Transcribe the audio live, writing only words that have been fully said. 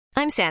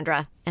I'm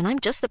Sandra, and I'm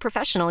just the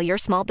professional your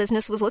small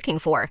business was looking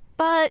for.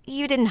 But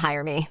you didn't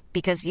hire me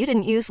because you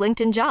didn't use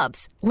LinkedIn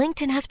Jobs.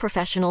 LinkedIn has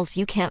professionals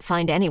you can't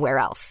find anywhere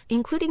else,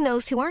 including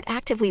those who aren't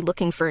actively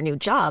looking for a new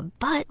job,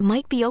 but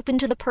might be open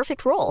to the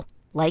perfect role,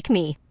 like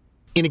me.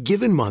 In a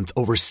given month,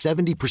 over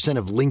 70%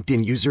 of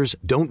LinkedIn users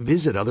don't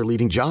visit other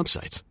leading job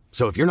sites.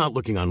 So if you're not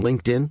looking on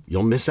LinkedIn,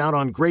 you'll miss out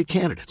on great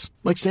candidates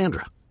like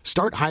Sandra.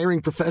 Start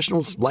hiring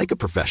professionals like a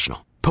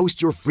professional.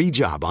 Post your free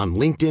job on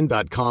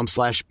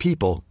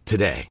linkedin.com/people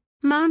today.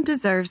 Mom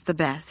deserves the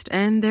best,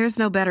 and there's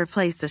no better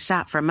place to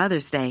shop for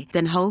Mother's Day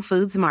than Whole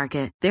Foods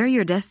Market. They're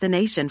your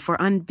destination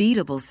for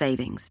unbeatable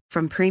savings,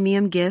 from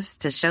premium gifts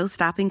to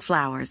show-stopping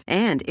flowers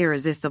and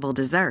irresistible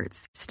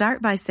desserts.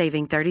 Start by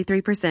saving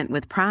 33%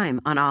 with Prime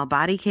on all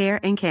body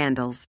care and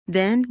candles.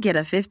 Then get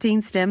a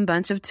 15-stem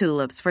bunch of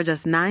tulips for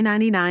just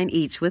 $9.99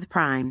 each with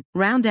Prime.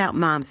 Round out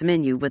Mom's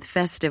menu with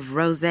festive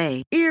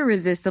rosé,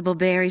 irresistible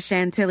berry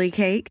chantilly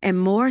cake,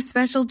 and more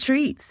special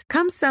treats.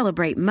 Come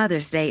celebrate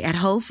Mother's Day at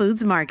Whole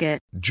Foods Market.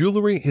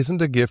 Jewelry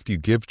isn't a gift you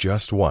give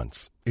just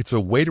once. It's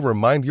a way to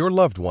remind your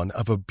loved one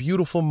of a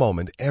beautiful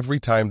moment every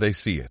time they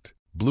see it.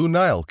 Blue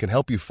Nile can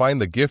help you find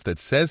the gift that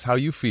says how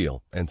you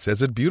feel and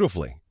says it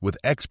beautifully, with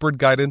expert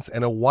guidance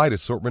and a wide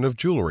assortment of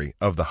jewelry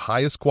of the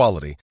highest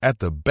quality at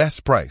the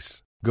best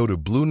price. Go to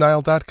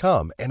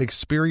BlueNile.com and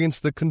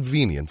experience the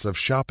convenience of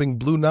shopping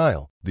Blue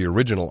Nile, the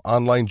original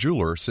online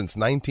jeweler since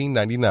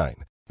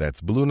 1999.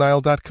 That's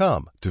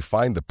BlueNile.com to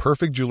find the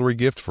perfect jewelry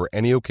gift for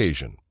any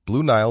occasion.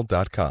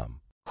 BlueNile.com.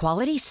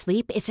 Quality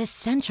sleep is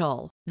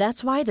essential.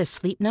 That's why the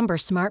Sleep Number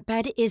Smart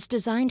Bed is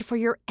designed for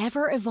your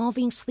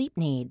ever-evolving sleep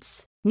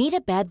needs. Need a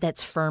bed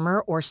that's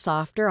firmer or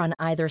softer on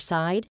either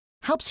side?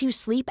 Helps you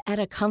sleep at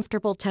a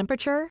comfortable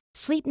temperature?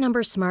 Sleep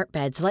Number Smart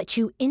Beds let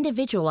you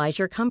individualize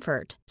your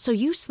comfort, so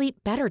you sleep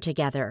better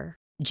together.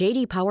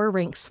 J.D. Power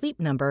ranks Sleep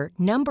Number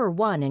number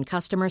 1 in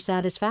customer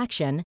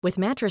satisfaction with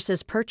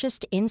mattresses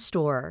purchased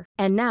in-store.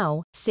 And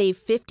now, save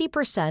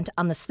 50%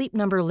 on the Sleep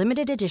Number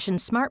Limited Edition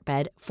Smart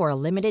Bed for a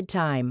limited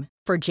time.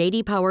 For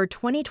J.D. Power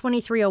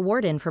 2023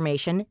 award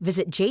information,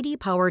 visit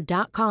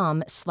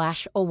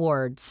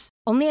jdpower.com/awards.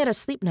 Only at a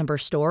Sleep Number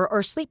store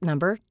or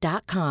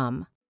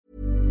sleepnumber.com.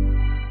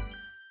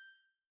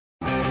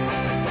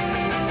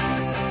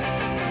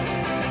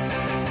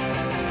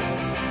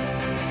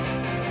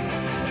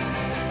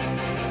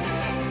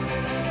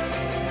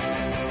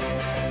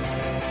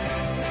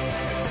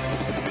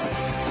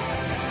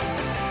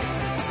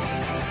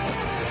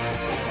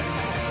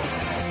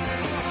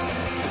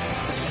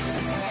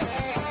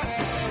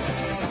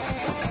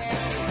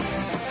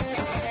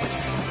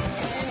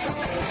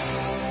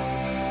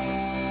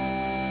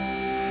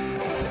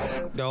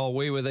 Oh,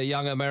 we were the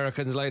young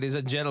Americans, ladies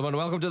and gentlemen.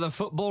 Welcome to the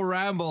Football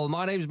Ramble.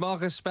 My name's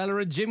Marcus Speller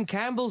and Jim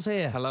Campbell's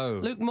here.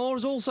 Hello. Luke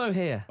Moore's also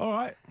here. All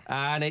right.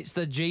 And it's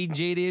the Gene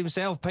Genie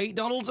himself, Pete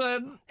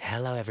Donaldson.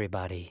 Hello,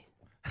 everybody.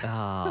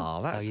 Oh,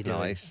 that's you doing?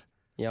 nice.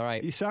 You all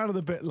right? You sounded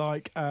a bit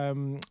like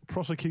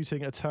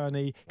prosecuting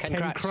attorney Ken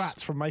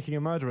Kratz from Making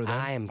a Murderer. Then.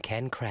 I am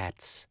Ken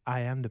Kratz. I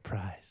am the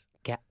prize.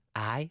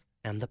 I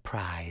am the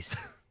prize.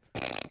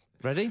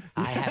 Ready?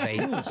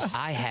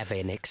 I have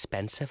an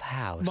expensive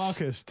house.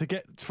 Marcus, to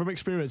get from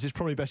experience, it's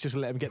probably best just to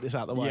let him get this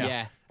out of the way.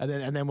 Yeah.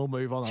 And then we'll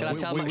move on. Shall I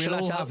tell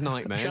have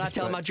nightmares. Shall I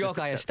tell my joke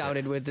I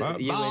astounded with you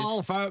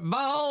with?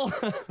 Football!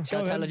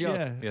 Shall I tell a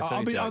joke? Yeah.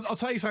 I'll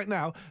tell you something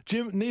now.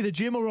 Neither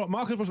Jim or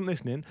Marcus wasn't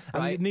listening,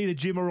 and Right. neither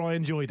Jim or I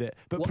enjoyed it.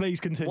 But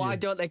please continue. Why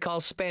don't they call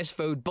space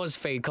food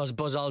BuzzFeed? Because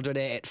Buzz Aldrin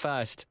ate it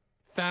first.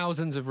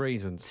 Thousands of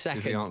reasons. Second.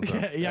 Is the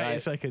answer. Yeah,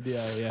 second.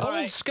 Yeah. All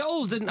right.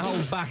 Scholes didn't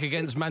hold back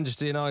against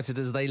Manchester United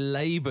as they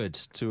laboured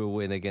to a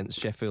win against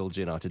Sheffield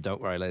United. Don't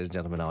worry, ladies and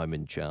gentlemen, I'm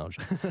in charge.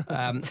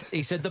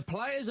 He said, the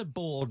players are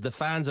bored, the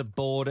fans are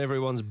bored,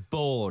 everyone's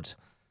bored.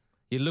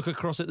 You look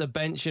across at the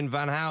bench and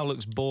Van Gaal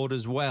looks bored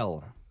as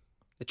well.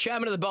 The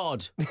chairman of the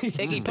board,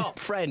 Iggy Pop,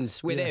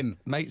 friends with him.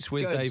 Mates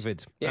with Good.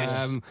 David.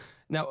 Yes.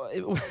 Now,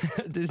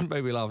 this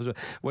made me laugh as well.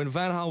 When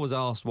Van Gaal was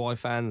asked why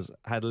fans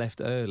had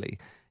left early,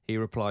 he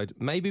replied,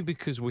 maybe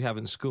because we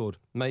haven't scored,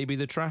 maybe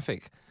the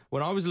traffic.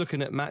 When I was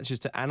looking at matches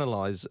to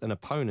analyse an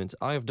opponent,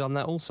 I have done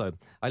that also.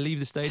 I leave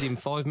the stadium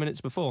 5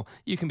 minutes before.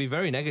 You can be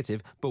very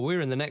negative, but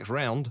we're in the next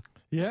round.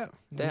 Yeah.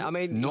 I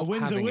mean, Not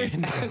win's a having win.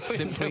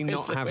 it. Simply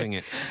not having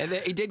it. And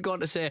he did go on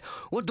to say,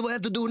 what do I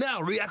have to do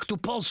now? React to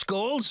Paul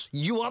Scholes?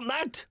 You want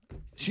that?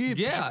 She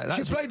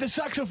played the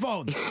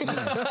saxophone.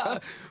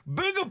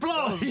 Big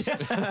applause!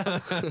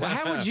 Well,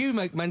 how would you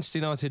make Manchester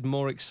United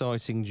more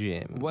exciting,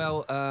 Jim?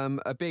 Well,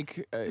 a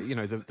big,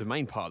 the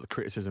main part of the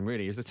criticism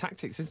really is the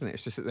tactics, isn't it?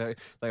 It's just that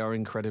they are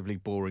incredibly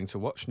boring to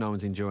watch. No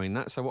one's enjoying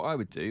that. So what I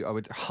would do, I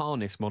would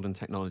harness modern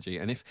technology.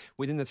 And if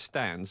within the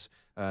stands,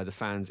 the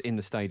fans in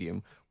the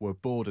stadium were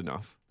bored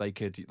enough, they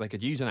could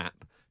use an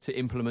app to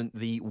implement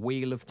the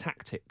Wheel of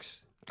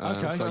Tactics.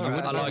 Okay. So you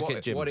wouldn't I know like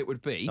it, Jim. what it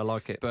would be. I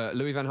like it. But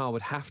Louis van Gaal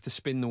would have to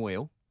spin the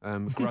wheel,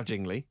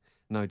 grudgingly,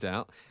 no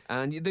doubt.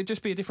 And there'd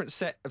just be a different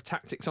set of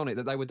tactics on it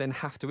that they would then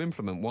have to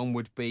implement. One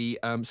would be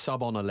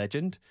sub on a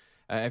legend.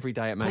 every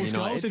day at Man Paul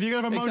United. Scholes, if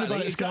you're going to have a moan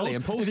about it, exactly. Scholes,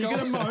 And Paul if you're going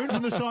to Scholes- moan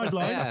from the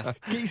sidelines,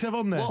 get yourself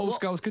on there. Paul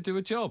Scholes could do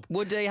a job.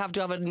 Would they have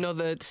to have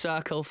another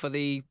circle for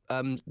the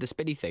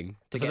spinny thing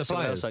to For get the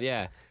someone players? else on?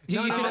 Yeah.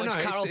 No, It's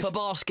Karol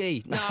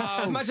Poborski.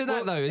 No. Imagine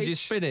that though, as you're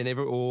spinning, it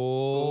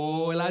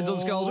lands on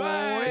Scholes.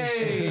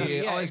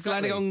 Hey! Yeah, It's exactly.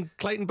 landing on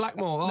Clayton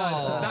Blackmore.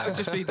 That would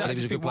just be He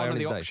was a good player one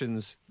in of the his day.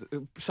 options.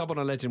 Sub on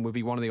a legend would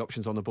be one of the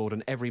options on the board,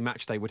 and every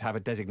match day would have a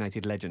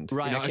designated legend.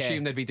 Right, You know, I okay.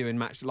 assume they'd be doing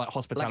like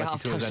hospitality Like a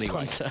tours halftime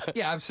anyway. sponsor.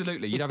 Yeah,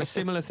 absolutely. You'd have a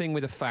similar thing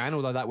with a fan,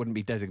 although that wouldn't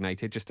be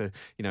designated. Just to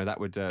that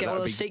would Get that one of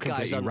would those be seat guys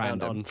completely on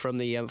random. from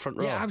the front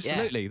row. Yeah,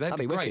 absolutely. That'd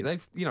They'd be be great.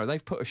 wicked.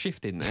 They've put a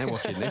shift in there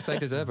watching this. They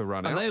deserve a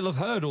run And out. they'll have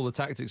heard all the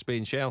tactics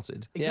being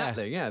shouted.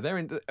 Exactly. Yeah, they're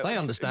in. They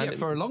understand it.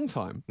 for a long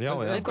time. Yeah,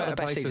 well, yeah. They've got the best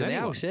better seats places in the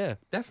than house, yeah.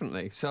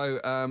 Definitely. So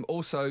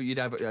also you'd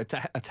have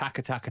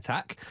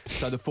attack.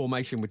 So the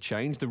formation would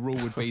change. The rule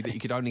would be that you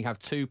could only have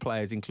 2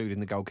 players, including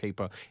the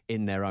goalkeeper,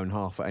 in their own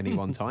half at any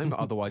one time. But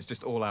otherwise,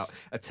 just all out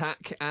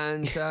attack.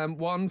 And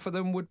one for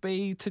them would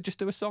be to just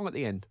do a song at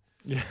the end.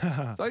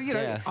 Yeah. So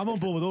Yeah. I'm on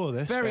board with all of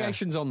this.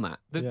 variations on that.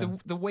 Yeah.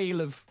 The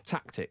wheel of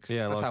tactics.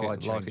 Yeah, that's like how it-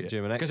 I'd like change it,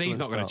 Jim. An Because he's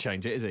not excellent going to start.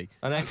 change it, is he?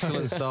 An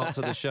excellent start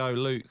to the show,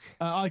 Luke.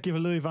 I'd give a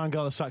Louis Van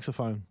Gaal a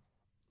saxophone.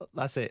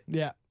 That's it.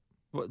 Yeah.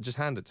 What, just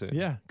hand it to him.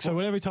 Yeah. So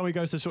every time he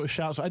goes to sort of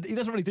shout, he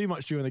doesn't really do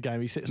much during the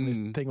game. He sits on his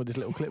thing with his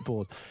little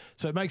clipboard.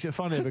 So it makes it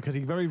funnier because he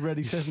very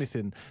rarely says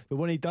anything. But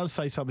when he does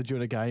say something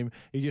during a game,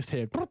 you just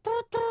hear.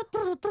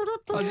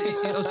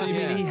 So you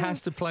mean he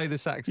has to play the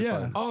saxophone?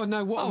 Yeah. Oh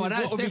no! What Oh, would,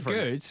 that's what would be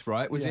different. good,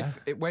 right? Was Yeah.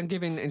 if when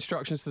giving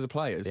instructions to the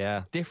players,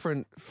 Yeah.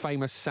 different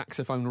famous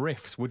saxophone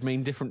riffs would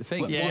mean different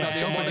things. Yeah.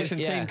 So the Yeah. opposition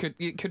Yeah.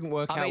 team couldn't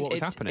work I out mean, what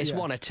was it's happening.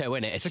 one or two,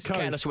 innit? It's a code.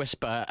 Careless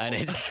Whisper and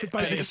it's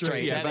Baker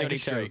Street. Yeah, They're the Baker only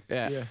two. Street.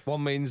 Yeah.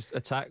 One means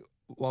attack,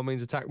 one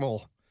means attack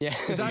more. Yeah.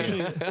 It's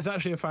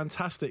actually a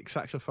fantastic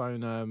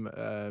saxophone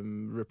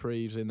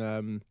reprieve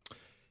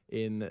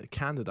in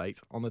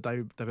Candidate on the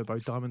David Bowie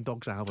Diamond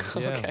Dogs album.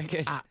 Yeah. Okay,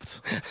 good. Apt.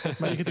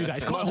 Mate, you can do that.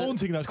 It's quite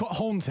haunting though. It's quite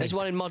haunting. There's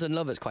one in Modern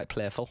Love that's quite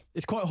playful.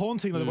 It's quite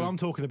haunting though, what I'm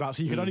talking about.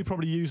 So you can only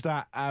probably use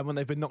that when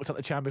they've been knocked out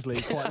the Champions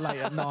League quite late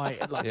at night,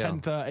 at like Yeah.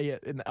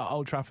 10:30 at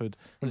Old Trafford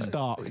when it's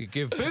dark. You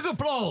give big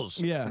applause.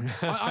 Yeah,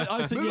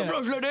 I think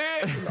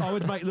I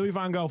would make Louis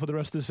Van Gaal for the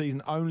rest of the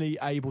season only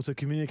able to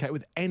communicate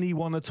with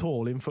anyone at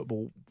all in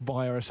football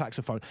via a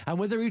saxophone, and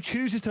whether he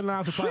chooses to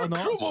allow to play it or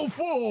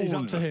not is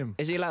up to him.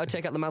 Is he allowed to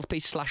take out the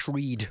mouthpiece /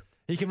 reed?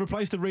 He can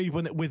replace the reed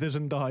when it withers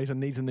and dies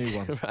and needs a new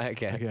one. Right,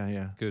 okay.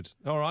 Yeah. Good.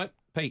 All right,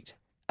 Pete.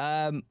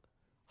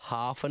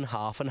 Half and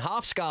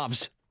half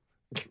scarves.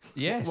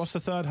 Yes. What's the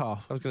third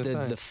half? I was going to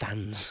say The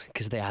fans,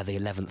 because they are the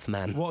 11th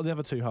man. What are the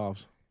other two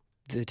halves?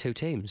 The two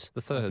teams.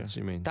 the thirds.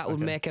 You mean? That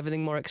would make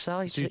everything more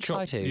exciting. So you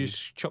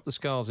chop the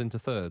scarves into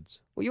thirds.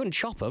 Well, you wouldn't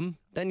chop them.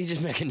 Then you're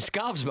just making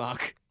scarves,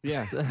 Mark.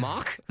 Yeah.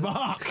 Mark?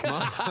 Mark,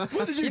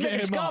 where did you You're get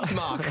making him, Mark? scarves,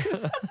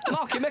 Mark.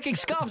 Mark, you're making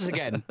scarves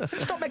again.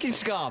 Stop making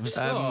scarves.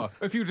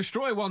 If you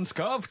destroy one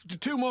scarf,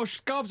 2 more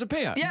scarves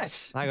appear.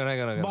 yes. Hang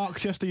on.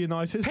 Manchester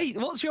United. Pete,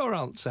 what's your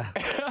answer?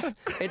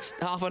 It's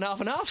half and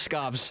half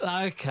scarves.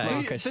 Okay.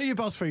 Marcus. Do your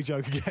BuzzFeed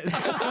joke again.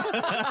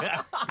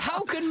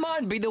 How can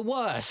mine be the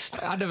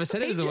worst? I never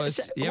said it was the worst.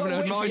 You haven't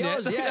heard mine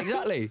yet. Yeah,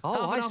 exactly.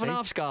 Oh, I half and see.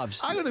 half scarves.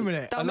 Hang on a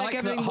minute. That'll make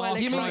everything well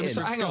half exciting.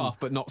 of Hang on. scarf,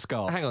 but not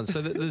scarves. Hang on.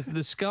 So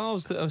the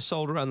scarves that are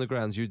sold around the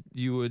grounds,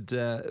 you would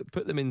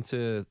put them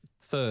into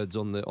thirds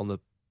on the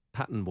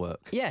pattern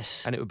work.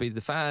 Yes. And it would be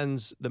the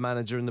fans, the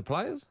manager, and the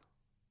players.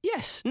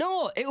 Yes.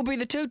 No, it will be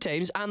the two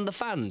teams and the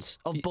fans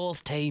of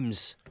both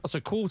teams. Oh, so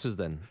quarters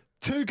then.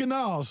 2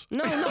 Ganars.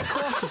 No, not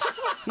quarters.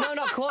 No,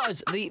 not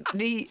quarters.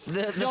 The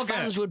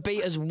fans would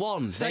be as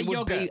one. Say they would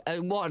yogurt. be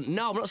one.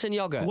 No, I'm not saying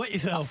yogurt. Wet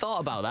yourself. I thought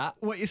about that.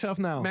 Wet yourself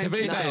now. To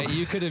be fair,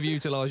 you could have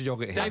utilised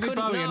yogurt here. David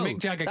Couldn't Bowie and know. Mick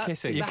Jagger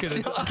kissing. You That's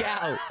could've- not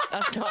get out.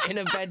 That's not in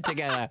a bed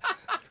together.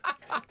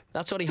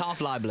 That's only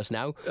half libelous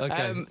now.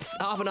 Okay.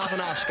 Half and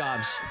half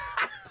scarves.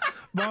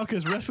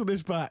 Marcus, wrestle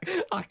this back.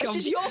 This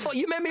is your fault.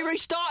 You made me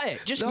restart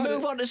it. Just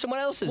move on to someone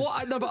else's.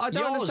 What? No, but I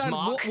don't Yours, understand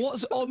Mark.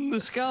 what's on the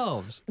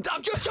scarves.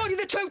 I've just told you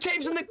the two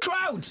teams and the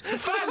crowd, the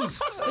fans,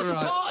 the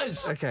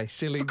supporters. Okay,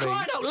 silly For me.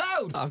 crying out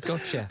loud. I've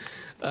gotcha.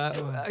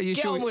 Are you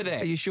Get sure, on with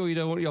it. Are you sure you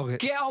don't want yogurt?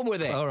 Get on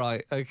with it. All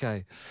right,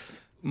 okay.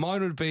 Mine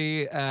would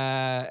be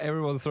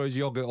everyone throws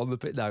yogurt on the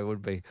pit. No, it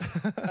would be.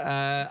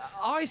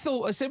 I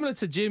thought similar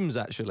to Jim's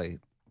actually.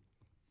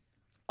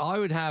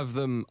 I'd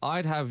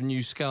have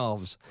new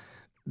scarves.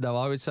 No,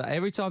 I would say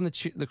every time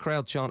the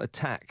crowd chant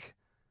attack,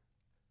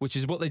 which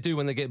is what they do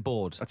when they get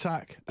bored.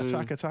 Attack.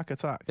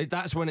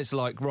 That's when it's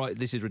like, right,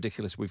 this is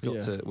ridiculous. We've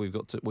got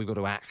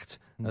to act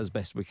as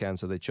best we can.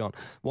 So they chant.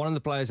 One of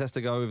the players has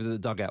to go over to the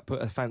dugout,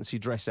 put a fancy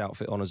dress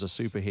outfit on as a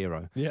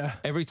superhero. Yeah.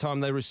 Every time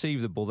they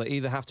receive the ball, they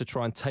either have to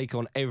try and take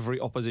on every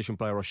opposition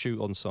player or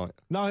shoot on sight.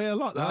 No, yeah, I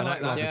like that. And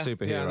act like a Yeah,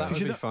 superhero. that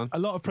would be fun. A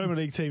lot of Premier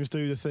League teams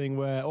do the thing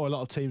where, or a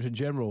lot of teams in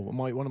general,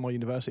 one of my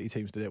university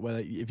teams did it, where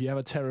if you have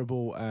a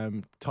terrible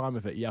time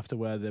of it, you have to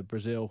wear the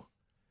Brazil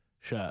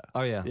shirt.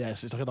 Oh, yeah.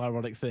 Yes, it's like an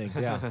ironic thing.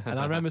 Yeah. And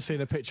I remember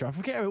seeing a picture. I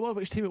forget who it was,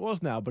 which team it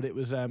was now, but it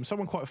was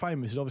someone quite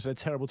famous who's obviously had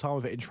a terrible time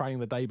of it in training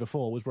the day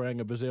before, was wearing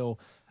a Brazil,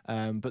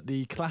 but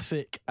the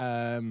classic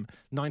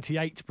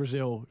 98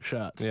 Brazil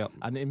shirt. Yeah.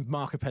 And in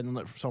marker pen on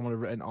it, someone had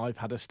written, "I've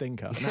had a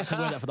stinker." And I had to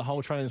wear that for the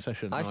whole training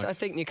session. I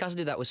think Newcastle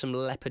did that with some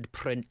leopard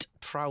print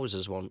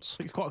trousers once.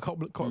 It's quite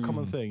a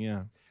common thing,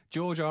 yeah.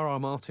 George R.R.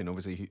 Martin,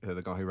 obviously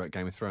the guy who wrote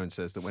Game of Thrones,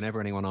 says that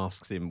whenever anyone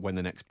asks him when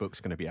the next book's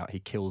going to be out, he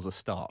kills a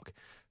Stark.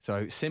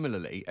 So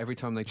similarly, every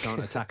time they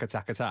chant attack,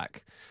 attack,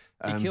 attack,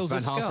 he kills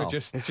Van a Harker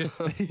scarf.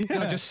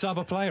 just sub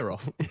a player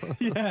off.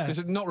 Yeah.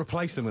 Just not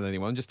replace them with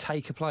anyone, just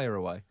take a player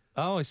away.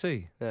 Oh, I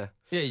see. Yeah.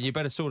 Yeah, you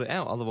better sort it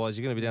out, otherwise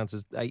you're going to be down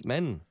to 8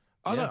 men.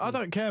 I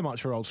don't care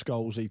much for old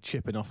Scholesy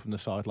chipping off from the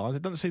sidelines.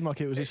 It doesn't seem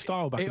like it was his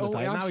style back in the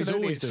day. Now he's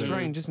always doing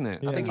strange, isn't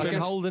it? Yeah. I think he's been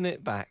holding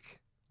it back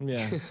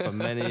Yeah. for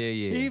many a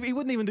year. He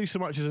wouldn't even do so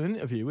much as an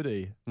interview, would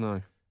he?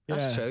 No.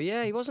 That's true.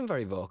 Yeah, he wasn't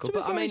very vocal. To be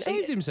But fair, I mean, he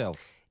saved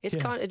himself. It's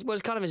kind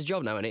of his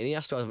job now, and he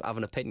has to have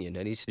an opinion,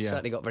 and he's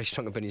certainly got very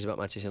strong opinions about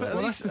Manchester United.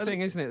 Well, that's the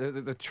thing, isn't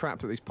it? The trap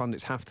that these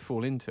pundits have to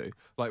fall into.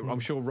 Like, I'm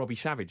sure Robbie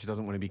Savage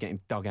doesn't want to be getting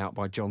dug out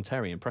by John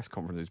Terry in press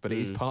conferences, but it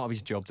is part of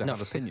his job to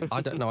have opinions.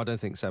 I don't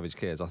think Savage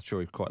cares. I'm sure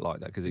he'd quite like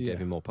that because it gave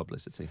him more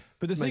publicity.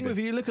 But the thing, if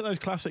you look at those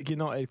classic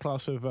United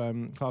class of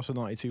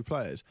 92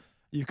 players,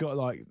 you've got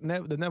like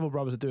the Neville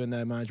brothers are doing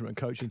their management and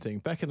coaching thing.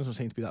 Beckham doesn't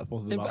seem to be that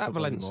positive about At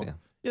football Valencia. anymore.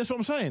 Yeah, that's what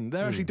I'm saying.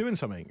 They're actually doing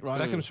something, right?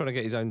 Beckham's trying to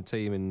get his own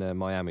team in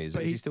Miami. Is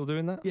he still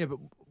doing that? Yeah,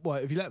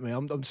 but if you let me,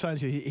 I'm saying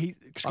to you,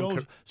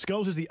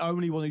 Scholes is the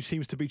only one who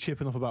seems to be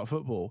chipping off about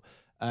football.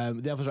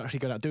 The others are actually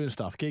going out doing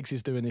stuff. Giggs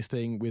is doing this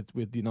thing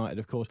with United,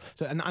 of course.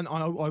 So, and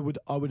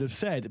I would have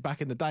said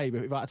back in the day,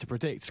 but if I had to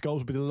predict, Scholes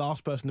would be the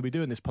last person to be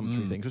doing this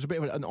punditry thing. So it's a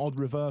bit of an odd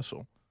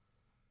reversal.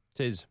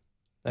 It is.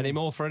 Any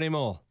more for any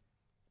more?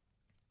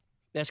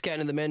 Let's get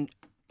into the main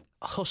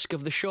husk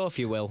of the show, if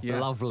you will. Yeah.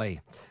 Lovely.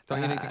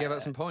 Don't you need to give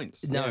out some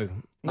points? No.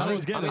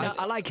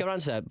 I like your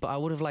answer, but I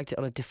would have liked it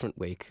on a different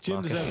week.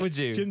 Jim Would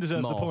you? Jim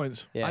deserves More. the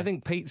points. Yeah. I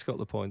think Pete's got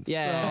the points.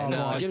 Yeah, Oh no,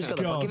 my Jim's got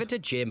the God. point. Give it to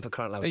Jim for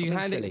crying out loud. Are you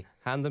Something silly.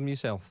 hand them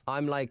yourself?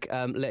 I'm like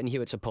Leighton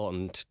Hewitt's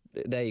important.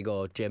 There you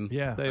go, Jim.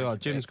 Yeah. There you are.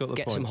 Jim's got the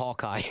Get points. some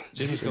Hawkeye.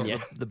 Jim's got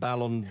the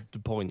Ballon de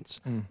points.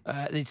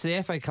 It's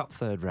the FA Cup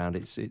third round.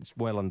 It's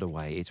well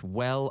underway.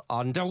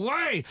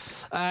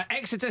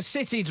 Exeter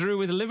City drew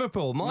with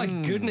Liverpool. My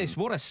goodness,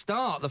 what a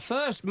start. The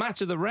first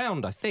match of the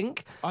round, I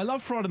think. I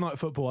love Friday night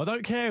football. I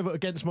don't care if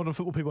against modern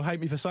football people hate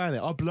me for saying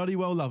it. I bloody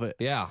well love it.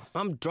 Yeah.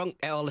 I'm drunk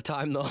all the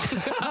time, though.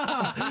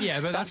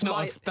 Yeah, but that's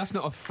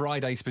not a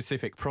Friday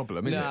specific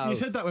problem, is it? You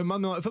said that when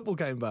Monday Night Football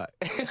came back.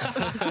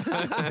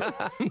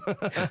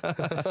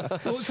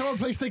 Well, someone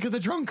please think of the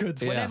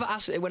drunkards.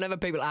 Whenever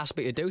people ask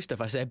me to do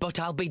stuff, I say, but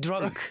I'll be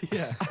drunk.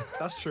 Yeah,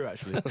 that's true,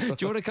 actually. Do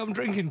you want to come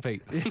drinking,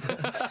 Pete?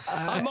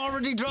 I'm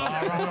already drunk.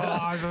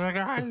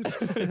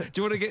 Do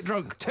you want to get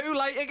drunk? Too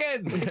late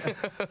again.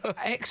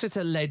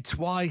 Exeter led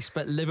twice,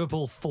 but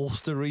Liverpool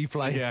forced a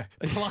replay. Yeah,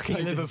 plucky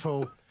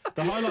Liverpool.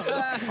 The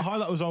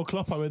highlight was old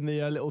Kloppo in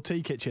the little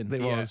tea kitchen.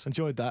 It was.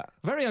 Enjoyed that.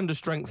 Very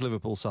under-strength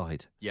Liverpool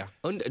side. Yeah.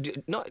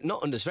 Not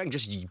under strength,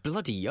 just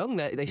bloody young.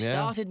 They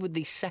started with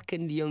the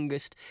second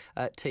youngest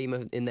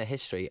team in their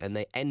history, and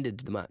they ended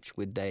the match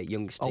with their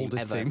youngest team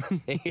Oldest ever.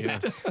 team. Yeah.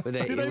 Did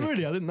they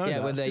really? I didn't know that. Yeah,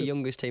 with their Good.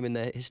 youngest team in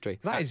their history.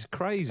 That is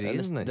crazy, And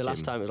isn't it, The last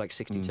Jim? time it was like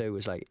 62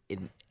 was like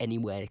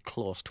anywhere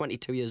close.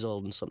 22 years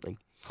old and something.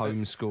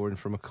 Home scoring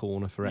from a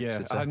corner for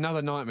Exeter.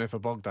 Another nightmare for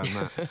Bogdan,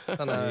 that.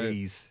 I know.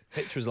 Jeez.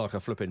 Pitch was like a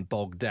flipping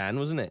Bogdan,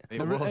 wasn't it?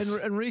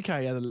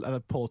 Enrique had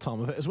a poor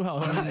time of it as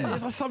well.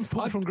 It's like some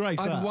pull from grace.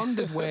 I'd that.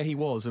 wondered where he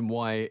was and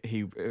why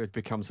he had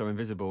become so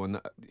invisible, and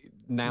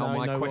now Now you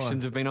my know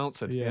questions why. have been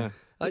answered. Yeah.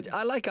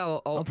 I like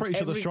how I'm pretty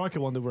sure the striker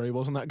wondered where he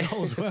was on that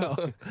goal as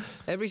well.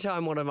 every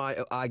time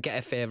I get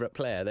a favourite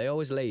player, they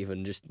always leave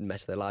and just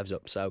mess their lives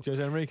up. So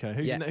Jose Enrique.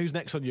 Who's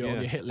next on your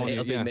hit list?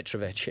 it'll be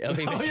Mitrovic. It'll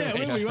be Oh yeah,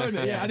 Mitrovic. will we, won't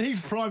it? Yeah, and he's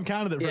prime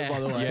candidate for it, by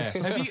the way.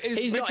 Yeah.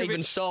 He's not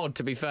even sold,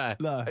 to be fair.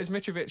 No. Has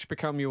Mitrovic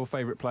become your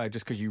favourite player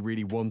just because you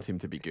really want him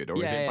to be good, or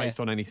is it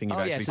based on anything you've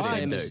Oh, yeah, actually same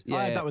seen him as- do?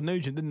 I had that with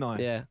Nugent, didn't I?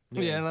 Yeah.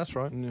 Yeah, that's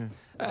right.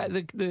 Yeah.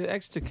 The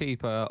Exeter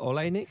keeper,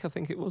 Olenik, I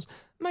think it was,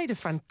 made a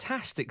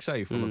fantastic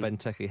save from a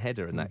Benteke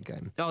header in that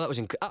game. Oh,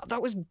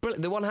 that was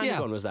brilliant. The one-handed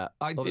one was that.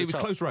 It Over the was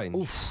top. close range.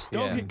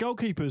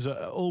 Goalkeepers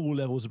at all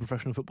levels of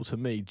professional football, to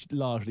me,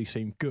 largely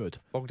seem good.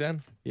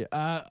 Bogdan? Yeah,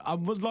 I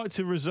would like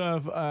to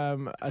reserve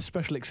a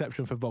special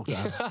exception for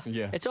Bogdan.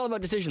 Yeah. It's all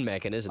about decision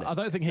making, isn't it? I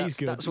don't think he's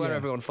good. That's where yeah.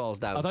 everyone falls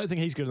down. I don't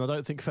think he's good, and I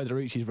don't think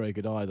Federici's very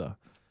good either.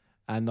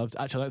 And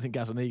I don't think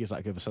Gazzaniga's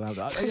that good for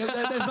Southampton. There's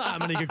not that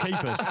many good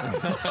keepers.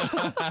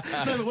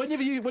 No, but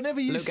whenever you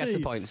Luke see, gets the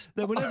points.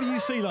 Whenever you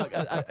see like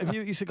if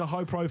you see a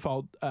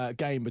high-profile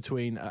game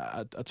between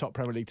a top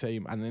Premier League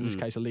team and in this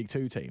case a League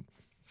Two team,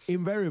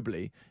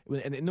 invariably,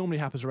 and it normally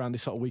happens around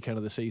this sort of weekend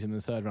of the season, the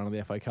third round of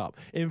the FA Cup,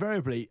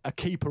 invariably a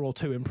keeper or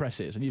two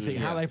impresses, and you think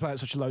how they play at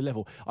such a low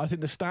level. I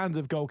think the standard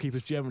of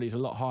goalkeepers generally is a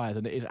lot higher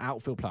than it is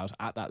outfield players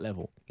at that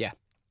level. Yeah,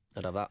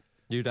 I'd have that.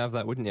 You'd have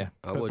that, wouldn't you?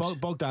 I But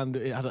would. Bogdan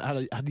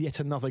had yet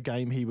another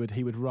game he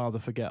would rather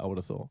forget, I would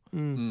have thought.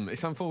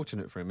 It's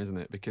unfortunate for him, isn't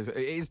it? Because it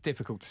is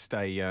difficult to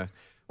stay, to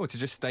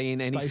just stay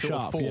in any Stay sort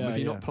of sharp, form yeah, if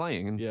you're yeah. not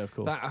playing. And Yeah, of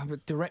course.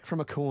 that direct from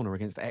a corner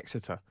against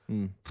Exeter.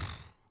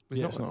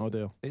 It's not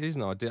ideal. It is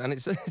not ideal, and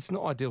it's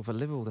not ideal for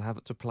Liverpool to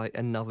have to play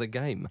another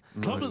game.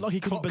 Klopp looked like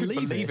he couldn't Klopp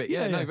believe it.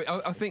 Yeah, no,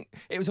 but I think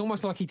it was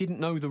almost like he didn't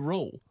know the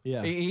rule.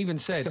 Yeah. He even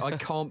said, "I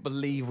can't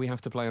believe we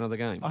have to play another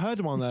game." I heard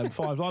him on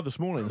 5 Live this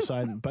morning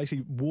saying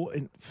basically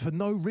for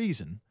no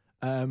reason.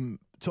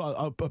 So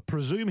I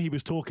presume he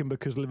was talking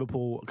because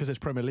there's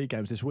Premier League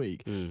games this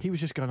week. He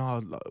was just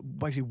going,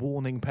 basically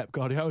warning Pep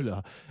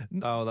Guardiola.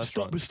 Oh, that's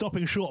right.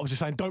 Stopping short of just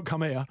saying, don't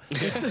come here.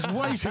 There's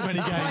way too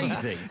many games.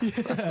 Crazy.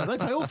 Yeah, they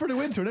play all through the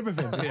winter and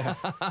everything.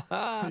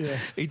 Yeah.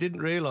 He didn't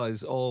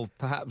realise, or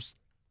perhaps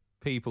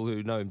people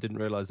who know him didn't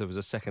realise there was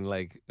a second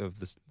leg of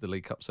the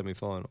League Cup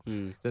semi-final.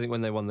 I think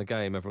when they won the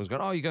game, everyone's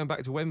going, "Oh, you're going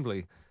back to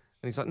Wembley," and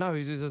he's like, "No,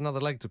 there's another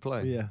leg to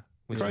play." Yeah.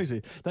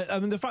 Crazy. I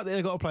mean, the fact that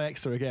they've got to play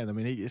Exeter again, I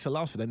mean, it's the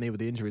last for their knee with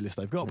the injury list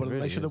they've got, but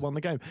really they should have won the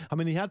game. I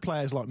mean, he had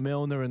players like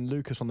Milner and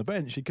Lucas on the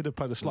bench. He could have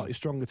played a slightly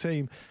stronger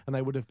team, and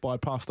they would have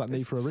bypassed that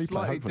need for a replay.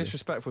 Slightly hopefully.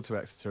 disrespectful to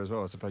Exeter as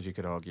well, I suppose you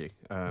could argue.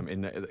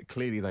 In that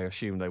clearly they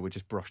assumed they would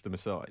just brush them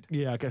aside.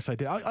 Yeah, I guess they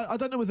did. I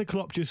don't know whether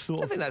Klopp just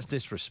thought. I think that's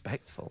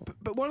disrespectful.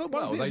 But one of the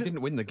Well, things they that-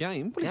 didn't win the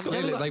game. They haven't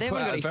got- They they put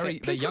haven't out got any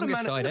the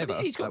youngest side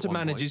ever. He's got at to one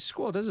manage point. his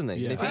squad, hasn't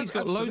he? Yeah. And if he's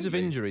got loads of Absolutely.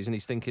 injuries and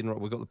he's thinking, right,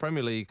 we've got the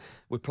Premier League,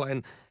 we're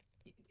playing,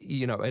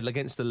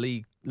 against the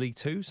League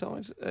Two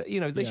side.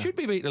 They should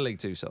be beating the League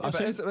Two side. Yeah,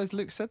 but as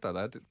Luke said, they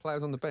had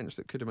players on the bench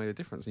that could have made a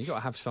difference. And you've got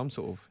to have some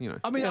sort of,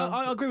 I mean,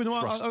 I agree with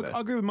thrust I there.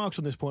 agree with Marcus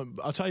on this point.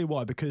 I'll tell you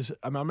why. Because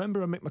I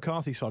remember a Mick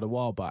McCarthy side a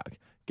while back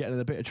getting in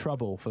a bit of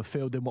trouble for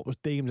fielding what was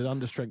deemed an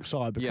understrength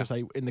side because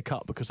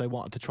they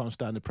wanted to try and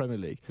stay in the Premier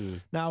League.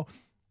 Now,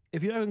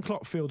 if Jurgen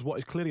Klopp fields what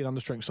is clearly an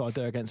understrength side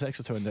there against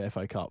Exeter in the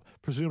FA Cup,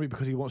 presumably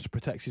because he wants to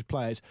protect his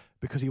players,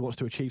 because he wants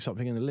to achieve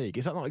something in the league,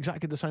 is that not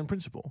exactly the same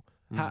principle?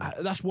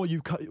 That's why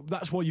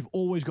you've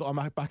always got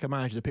to back a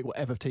manager to pick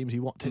whatever teams he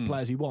wants,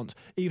 players he wants,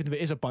 even if it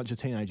is a bunch of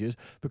teenagers,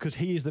 because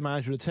he is the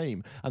manager of the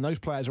team, and those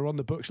players are on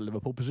the books at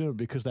Liverpool,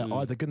 presumably because they're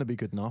either going to be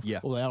good enough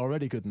or they are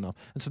already good enough,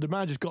 and so the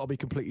manager's got to be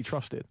completely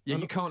trusted. Yeah,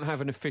 you can't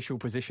have an official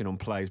position on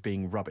players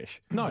being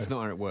rubbish. No, it's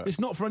not how it works. It's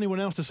not for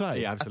anyone else to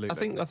say. Yeah,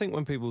 absolutely. I think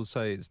when people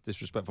say it's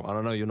disrespectful, and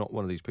I know you're not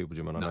one of these people,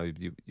 Jim, and I know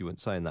you weren't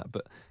saying that,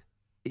 but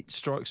it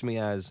strikes me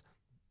as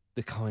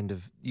the kind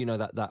of,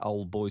 that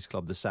old boys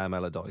club, the Sam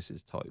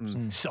Allardyce's types.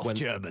 Soft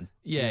German.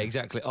 Yeah,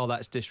 exactly. Oh,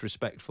 that's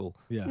disrespectful.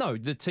 Yeah. No,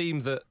 the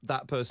team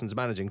that person's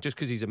managing, just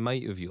because he's a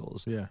mate of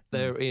yours,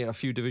 they're a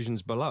few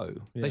divisions below.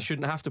 Yeah. They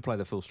shouldn't have to play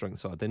the full strength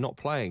side. They're not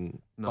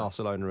playing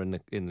Barcelona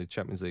in the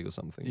Champions League or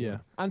something. Yeah,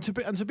 and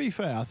to be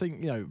fair, I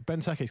think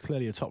Benteke is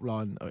clearly a top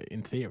line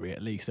in theory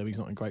at least. I mean, he's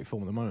not in great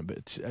form at the moment,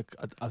 but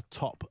a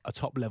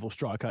top level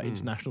striker,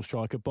 international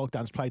striker.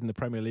 Bogdan's played in the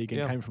Premier League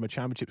and came from a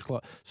Championship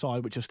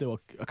side, which are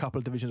still a couple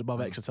of divisions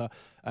above Exeter.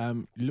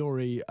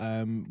 Laurie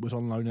was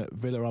on loan at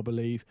Villa, I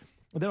believe.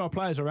 There are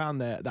players around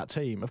that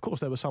team. Of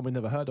course, there were some we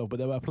never heard of, but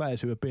there were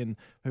players who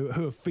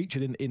have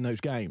featured in those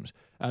games.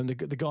 The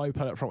guy who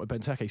played up front with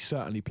Benteke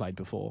certainly played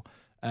before.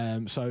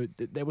 So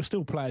there were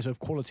still players of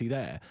quality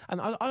there.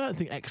 And I don't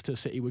think Exeter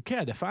City would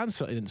care. Their fans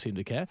certainly didn't seem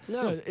to care.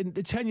 No. In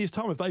 10 years'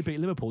 time, if they beat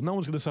Liverpool, no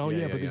one's going to say,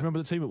 but you remember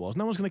the team it was.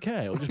 No one's going to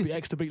care. It'll just be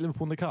Exeter beat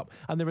Liverpool in the Cup,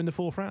 and they're in the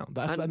fourth round.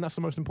 That's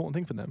the most important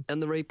thing for them.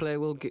 And the replay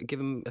will give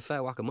them a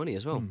fair whack of money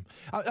as well.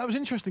 That was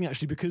interesting,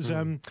 actually, because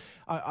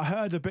I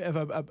heard a bit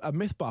of a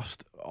myth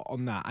bust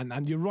on that.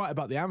 And you're right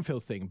about the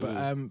Anfield thing,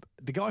 but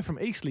the guy from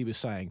Eastleigh was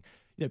saying,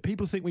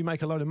 people think we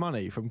make a load of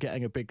money from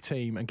getting a big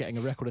team and getting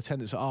a record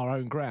attendance at our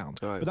own ground.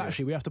 Right, but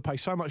actually, we have to pay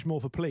so much more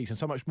for police and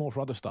so much more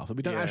for other stuff that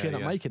we don't actually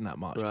end up making that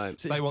much.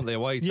 Right. So they want their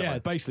way. Yeah,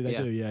 basically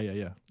they do.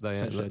 Yeah.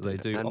 They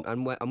do.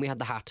 And we had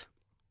the hat.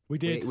 We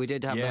did. We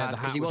did have the hat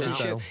because he wasn't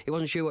sure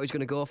what he was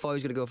going to go for. He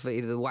was going to go for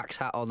either the wax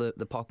hat or the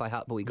Pogba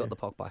hat, but we got the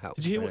Pogba hat.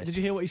 Did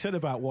you hear what he said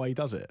about why he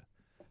does it?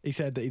 He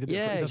said that he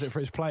does it for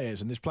his players,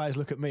 and his players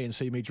look at me and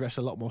see me dressed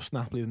a lot more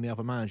snappily than the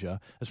other manager.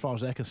 As far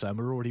as they're concerned,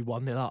 we're already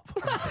 1-0 up.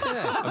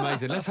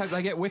 Amazing. Let's hope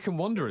they get Wycombe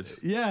Wanderers.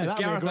 Yeah,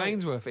 Gareth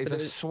Ainsworth is a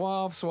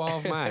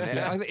suave man.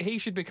 I think he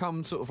should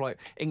become sort of like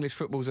English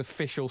football's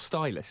official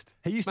stylist.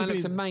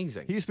 Looks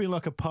amazing. He used to be in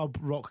like a pub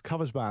rock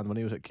covers band when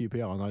he was at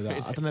QPR. I know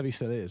that. I don't know if he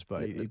still is,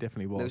 but he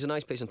definitely was. There was a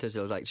nice piece on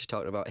Thursday, like just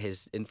talking about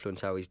his influence,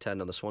 how he's turned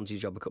on the Swansea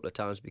job a couple of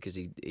times because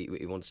he's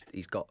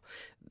got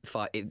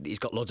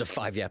loads of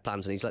 5-year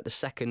plans, and he's like the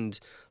second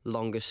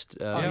longest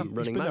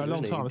running manager,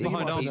 isn't he?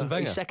 Behind Arsene Wenger.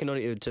 He's second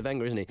only to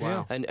Wenger, isn't he?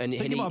 Wow. And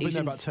he might have been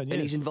there about 10 years.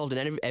 And he's involved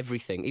in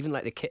everything, even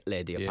like the kit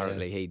lady.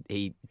 Apparently,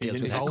 he deals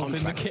with her contract.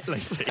 In the kit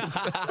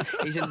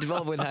lady. He's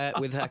involved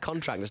with her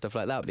contract and stuff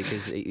like that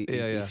because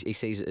he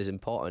sees it as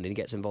important, and he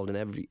gets involved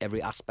in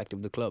every aspect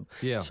of the club.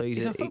 Yeah, so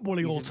he's a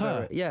footballing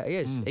auteur. Yeah, he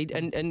is.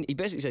 And he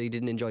basically said he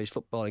didn't enjoy his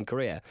footballing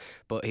career,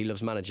 but he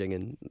loves managing,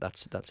 and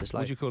that's his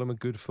life. Would you call him a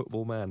good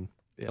football man?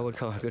 I would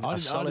call a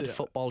solid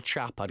football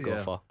chap. I'd go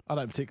for. I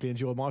don't particularly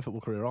enjoy my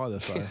football career either.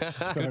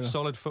 So good,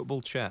 solid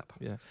football chap.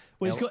 Yeah.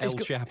 Well, he's got his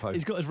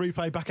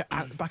replay back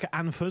at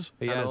Anfers.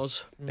 He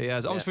has.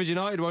 Yeah. Oxford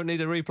United won't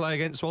need a replay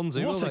against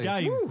Swansea. What a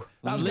game!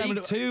 That was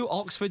League 2,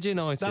 Oxford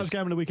United. That was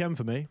game of the weekend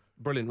for me.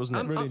 Brilliant, wasn't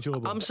it? Really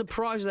enjoyable. I'm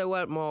surprised there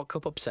weren't more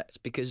cup upsets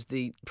because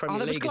the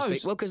Premier League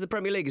because the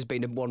Premier League has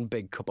been one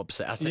big cup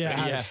upset, hasn't it?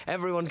 Yeah.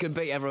 Everyone can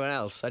beat everyone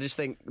else. I just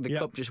think the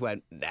cup just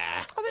went nah.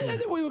 I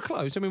think we were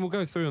close. I mean, we'll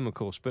go through them, of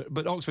course,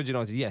 but Oxford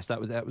United, yes,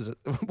 that was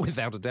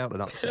without a doubt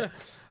an upset.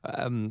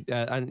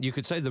 And you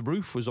could say the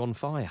roof was on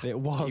fire. It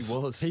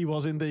was. He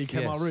was indeed.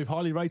 Kemal Roof,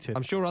 highly rated.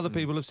 I'm sure other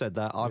people have said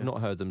that. I've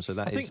not heard them, so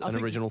that is an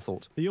original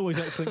thought. The always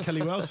excellent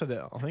Kelly Wells said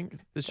it, I think.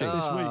 This week,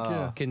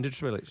 yeah. Kindred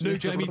Spirits. New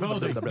Jamie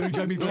Vardy.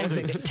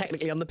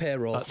 Technically on the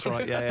payroll. That's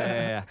right.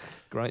 Yeah.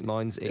 Great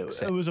minds. It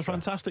was a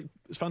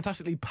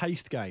fantastically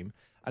paced game.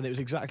 And it was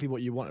exactly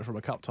what you wanted from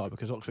a cup tie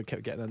because Oxford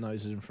kept getting their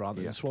noses in front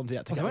and Swansea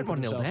had to they went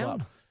 1-0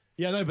 down. Up.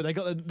 Yeah, no, but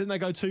didn't they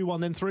go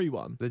 2-1 then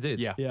 3-1? They did.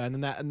 Yeah,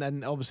 and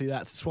then obviously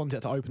that Swansea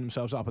had to open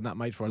themselves up and that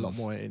made for a lot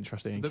more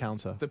interesting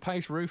encounter. The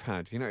pace Roof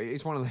had,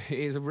 it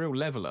is a real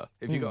leveller.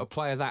 If you've got a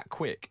player that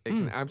quick, it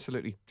can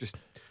absolutely just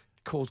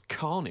cause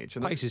carnage.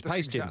 And that's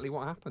exactly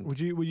what happened.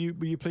 Were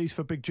you pleased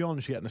for Big John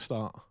getting a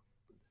start?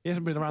 He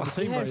hasn't been around the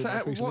team very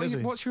recently,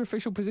 what's your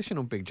official position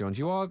on Big John?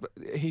 You are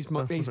his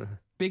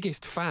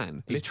biggest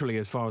fan, literally,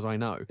 as far as I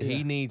know.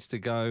 He needs to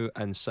go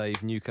and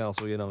save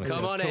Newcastle United.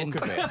 Come on in.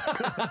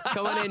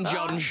 Come on in,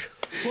 John.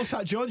 What's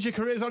that, John? Your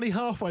career's only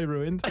halfway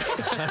ruined.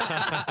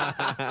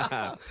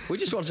 We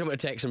just want someone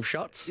to take some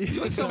shots.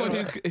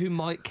 Someone who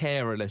might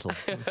care a little.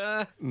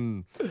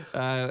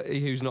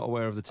 Who's not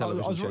aware of the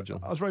television schedule.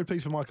 I was very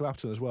pleased for Michael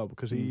Appleton as well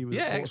because he was...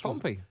 Yeah,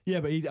 ex-Pompey.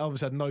 Yeah, but he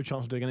obviously had no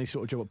chance of doing any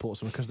sort of job at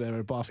Portsmouth because they were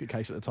a basket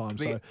case at the time.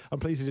 So I'm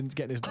pleased he didn't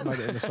made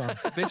it in the sun.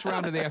 This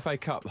round of the FA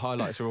Cup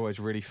highlights are always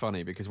really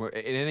funny because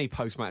in any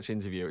post-match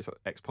interview, it's like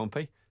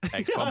ex-Pompey.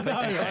 Ex-Pompey.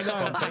 I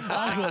know.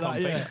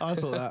 I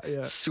thought that,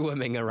 yeah.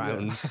 Swimming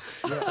around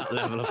that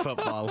level of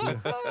football.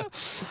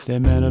 They're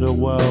men of the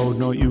world,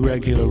 not you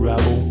regular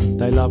rabble.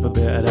 They love a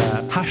bit of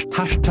that.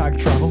 Hashtag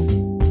travel.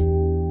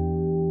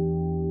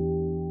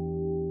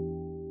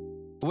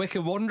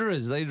 Wycombe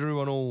Wanderers, they drew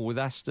 1-1 with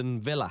Aston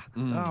Villa.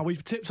 We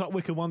tipped up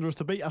Wycombe Wanderers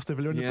to beat Aston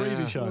Villa in the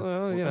previous show.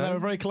 Well, and they were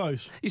very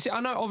close. You see,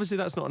 I know obviously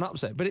that's not an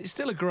upset, but it's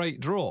still a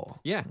great draw.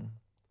 Yeah.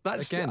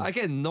 That's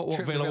again not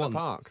what Villa want.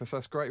 Park.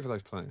 That's great for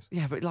those players.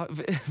 Yeah, but like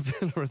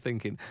Villa are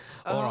thinking,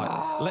 all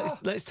right,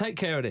 let's take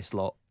care of this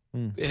lot.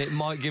 And it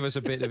might give us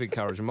a bit of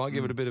encouragement. Might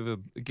give us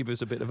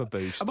a bit of a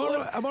boost.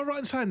 Am I right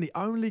in saying the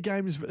only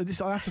games?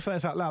 I have to say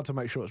this out loud to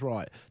make sure it's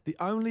right. The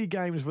only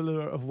games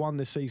Villa have won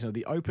this season are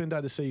the opening day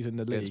of the season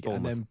in the league,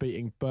 and then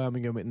beating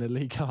Birmingham in the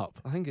League Cup.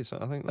 I think that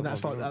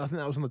was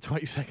on the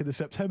 22nd of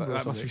September.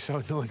 That must be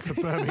so annoying for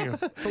Birmingham.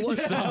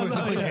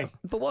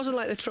 But wasn't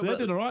like the trouble. They're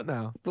doing all right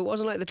now. But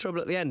wasn't like the trouble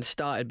at the end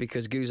started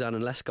because Guzan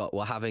and Lescott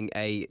were having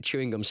a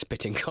chewing gum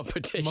spitting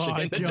competition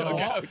in the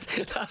dugout.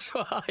 That's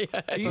why.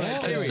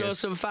 So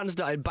some fans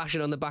started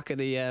bashing on the back of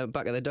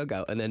the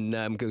dugout, and then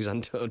Guzan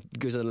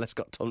and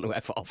Lescott told them to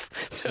F off.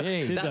 So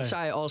that's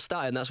how it all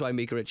started, and that's why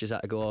Micah Richards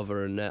had to go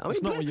over. And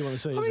that's not what you want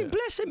to see. I mean,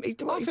 bless him.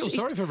 I feel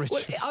sorry for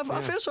Richards. I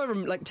feel sorry for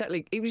him. Like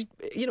technically, he was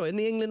in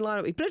the England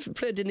lineup. He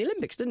played in the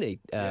Olympics, didn't he?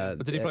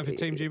 But did he play for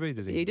Team GB?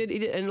 Did he? He did,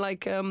 and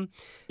like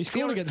he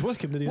scored against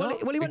Wycombe, did he? Well,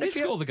 he did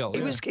score the goal.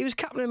 He was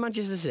captain of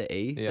Manchester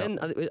City. Yeah. Then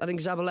I think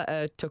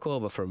Zabaleta took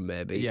over from him,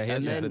 maybe. Yeah,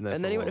 and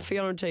then he went to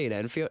Fiorentina,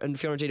 and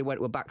Fiorentina went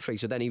to a back three.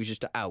 So then he was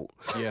just out.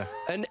 Yeah,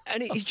 and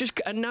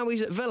now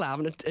he's at Villa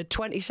having a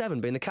 27,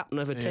 being the captain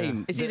of a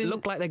team. It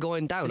looked like they're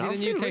going down. Is he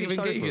the new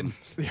Kevin Keegan?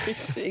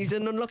 He's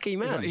an unlucky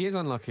man. He is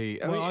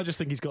unlucky. I just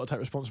think he's got to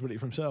take responsibility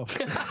for himself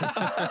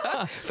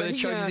for the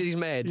choices he's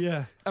made.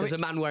 Yeah, there's a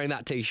man wearing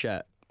that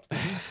T-shirt.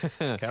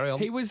 Carry on.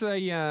 He was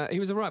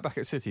a right back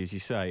at City, as you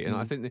say, and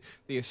I think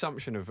the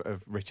assumption of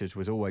Richards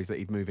was always that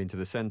he'd move into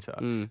the centre,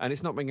 and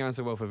it's not been going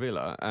so well for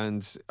Villa.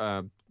 And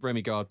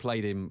Remy Gard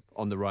played him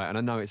on the right, and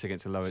I know it's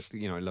against a lower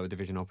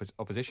division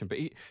opposition, but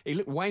he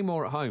looked way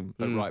more at home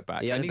at right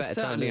back, and he's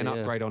certainly an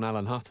upgrade on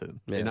Alan Hutton.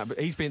 Yeah.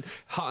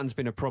 Hutton's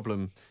been a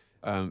problem.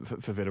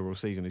 For Villa all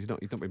season, he's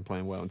not been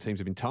playing well, and teams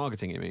have been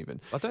targeting him.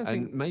 Even I don't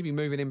think maybe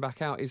moving him back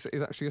out is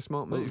actually a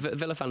smart move. Well,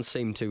 Villa fans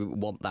seem to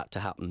want that to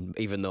happen,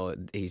 even though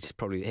he's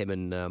probably him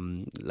and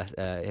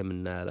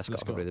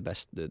Lescott are probably the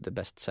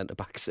best centre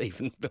backs.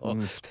 Even though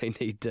they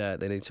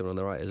need someone on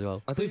the right as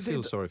well. I do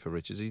feel sorry for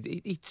Richards.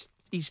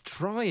 He's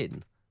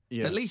trying.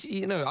 Yeah. At least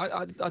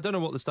I don't know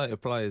what the state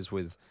of play is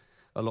with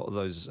a lot of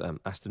those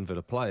Aston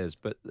Villa players,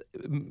 but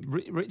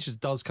Richards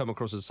does come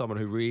across as someone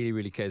who really,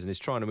 really cares and is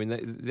trying. I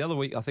mean, the other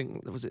week, I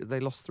think, they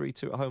lost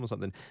 3-2 at home or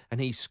something, and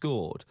he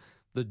scored.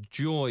 The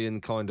joy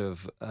and kind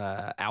of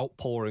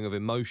outpouring of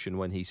emotion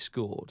when he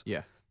scored.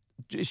 Yeah.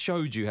 It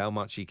showed you how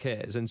much he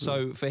cares. And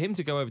so for him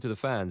to go over to the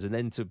fans and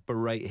then to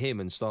berate him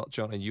and start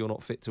chanting, "You're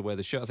not fit to wear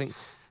the shirt," I think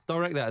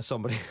direct that at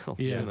somebody else.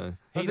 Yeah.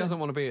 He doesn't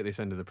want to be at this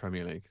end of the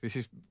Premier League. This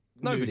is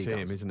Nobody to does.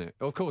 him, isn't it?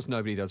 Of course,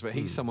 nobody does. But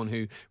he's someone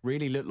who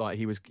really looked like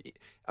he was.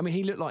 I mean,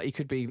 he looked like he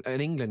could be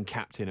an England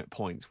captain at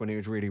points when he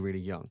was really, really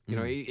young. You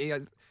know, he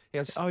has. He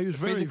was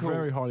very,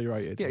 very highly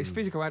rated. Yeah, his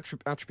physical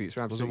attributes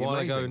are absolutely amazing. Was a while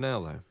ago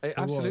now, though.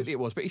 Absolutely, it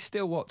was. But he's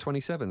still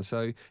 27.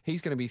 So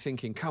he's going to be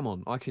thinking, "Come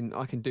on, I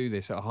can do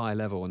this at a high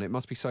level." And it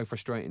must be so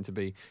frustrating to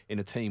be in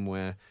a team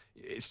where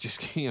it's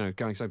just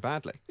going so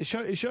badly. It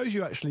shows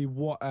you actually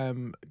what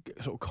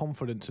sort of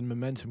confidence and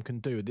momentum can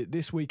do.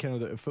 This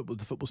weekend of the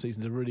football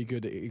season is a really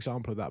good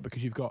example of that,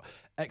 because you've got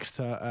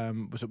Exeter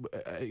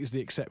is the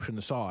exception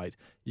aside.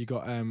 You've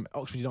got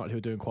Oxford United, who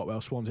are doing quite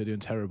well. Swansea are doing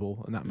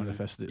terrible, and that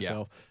manifested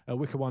itself.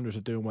 Wycombe Wanderers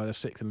are doing well. They're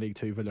 6th in League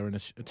Two. Villa are in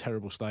a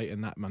terrible state,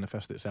 and that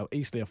manifested itself.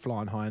 Eastleigh are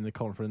flying high in the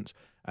conference,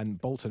 and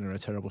Bolton are in a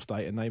terrible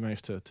state, and they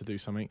managed to do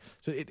something.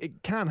 So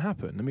it can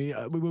happen. I mean,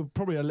 we were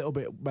probably a little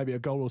bit, maybe a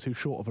goal or two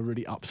short of a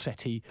really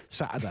upsetty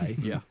Saturday.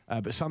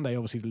 But Sunday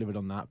obviously delivered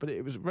on that. But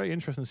it was very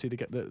interesting to see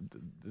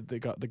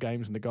the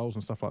games and the goals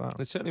and stuff like that.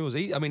 It certainly was.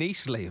 I mean,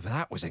 Eastleigh,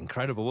 that was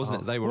incredible,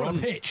 wasn't it? They were on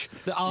pitch.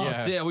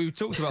 Yeah, we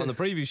talked about on the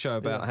preview show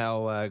about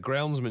how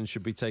groundsmen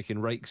should be taking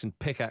rakes and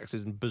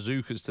pickaxes and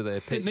bazookas to their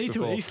pitch. Didn't need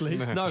to at Eastleigh.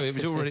 No, it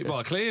was already.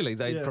 Well, clearly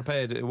they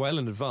prepared it well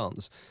in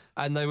advance,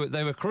 and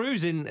they were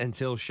cruising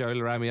until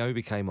Shola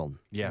Amiobi came on.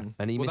 Yeah,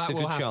 and he missed a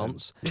good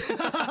chance. Just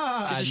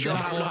to show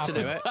how not to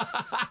do it.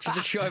 Just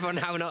to show everyone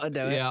how not to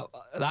do it. Yeah,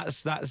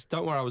 that's.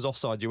 Don't worry, I was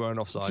offside. You weren't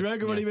offside. Do you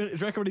reckon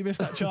when he missed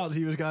that chance,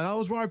 he was going, "I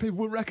was worried people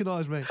wouldn't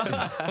recognise me."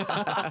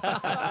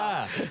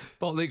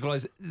 Bolton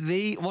equalised.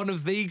 One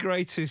of the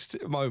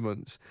greatest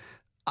moments,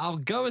 I'll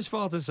go as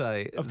far to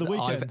say, of the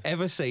weekend I've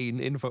ever seen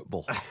in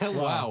football.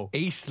 Wow.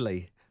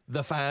 Eastleigh,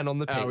 the fan on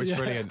the pitch, it was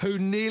brilliant. who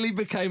nearly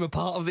became a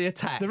part of the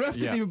attack. The ref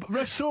didn't even.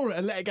 Ref saw it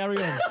and let it carry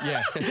on.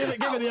 Yeah, give it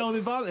the old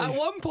advantage. At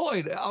one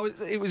point,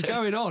 it was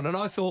going on, and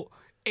I thought,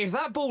 if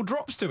that ball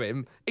drops to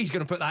him, he's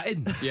going to put that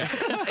in. Yeah.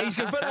 He's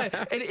going to put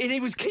that in. And he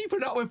was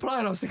keeping up with play,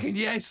 and I was thinking,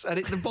 yes.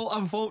 And the ball,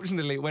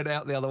 unfortunately, went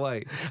out the other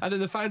way. And then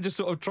the fan just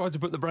sort of tried to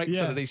put the brakes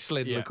on, and he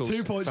slid. Yeah. Of course,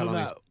 2 points on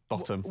that.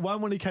 Bottom.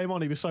 One, when he came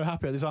on, he was so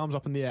happy, had his arms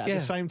up in the air. At the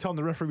same time,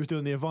 the referee was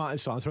doing the advantage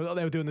sign, so I thought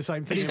they were doing the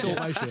same thing in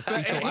formation.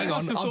 Hang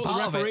on, I'm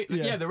part of it.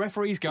 Yeah, the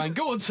referee's going,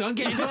 "Go on, son,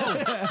 get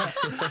involved."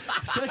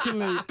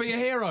 Secondly, be a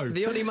hero.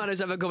 The only man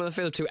who's ever come on the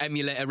field to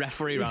emulate a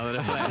referee rather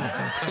than a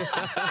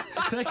player.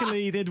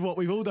 Secondly, he did what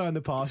we've all done in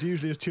the past,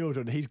 usually as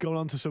children. He's gone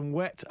onto some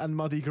wet and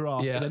muddy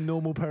grass in a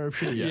normal pair of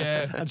shoes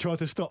and tried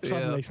to stop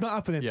suddenly. It's not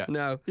happening. Yeah.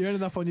 No. You're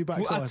ending up on your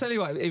backside. Well, I'll tell you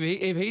what,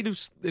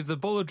 if the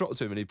ball had dropped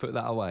to him and he put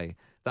that away,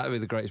 that would be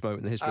the greatest moment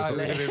in the history of It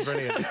would football. have been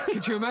brilliant.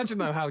 Could you imagine,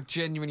 though, how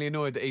genuinely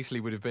annoyed that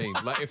Eastleigh would have been?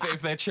 Like,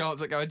 if their chance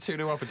at going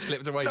 2-0 up had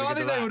slipped away No, I because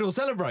think of they that. would all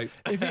celebrate.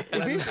 If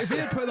he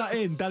had put that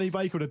in, Danny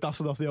Baker would have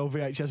dusted off the old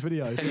VHS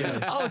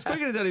videos. Oh,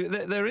 speaking of Danny,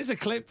 there is a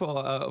clip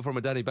from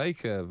a Danny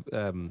Baker,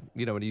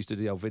 when he used to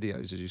do the old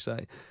videos, as you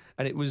say,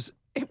 and it was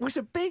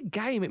a big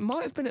game. It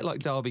might have been at like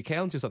Derby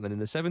County or something in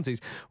the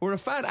 70s, where a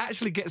fan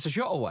actually gets a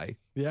shot away.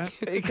 Yeah.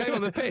 He came on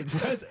the pitch.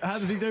 How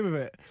does he do with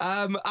it?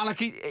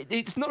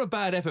 It's not a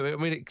bad effort. I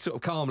mean, it sort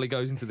of calmly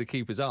goes into the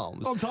keeper's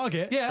arms. On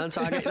target. Yeah. On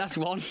target, that's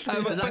one.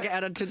 Does that get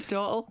added to the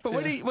total? But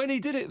when he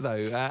did it,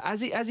 though,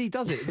 as he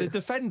does it, the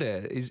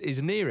defender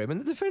is near him,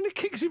 and the defender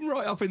kicks him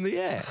right up in the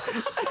air.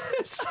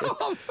 It's so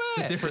unfair.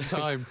 It's a different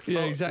time.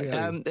 Yeah, exactly.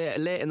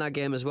 Late in that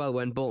game as well,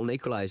 when Bolton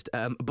equalised,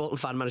 a Bolton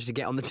fan managed to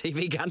get on the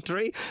TV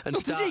gantry and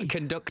start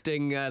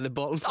conducting the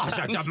Bolton fans.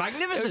 That's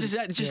magnificent.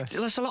 It was just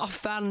there's a lot of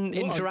fan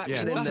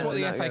interaction in That's there. what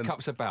the FA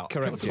Cup's about.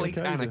 Correct. Complete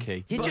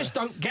anarchy. You just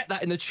don't get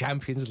that in the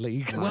Champions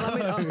League.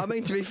 Well, I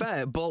mean, to be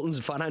fair, Bolton's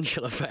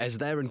financial affairs,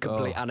 they're in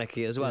complete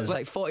anarky as well. It's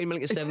like 14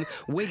 million to 7.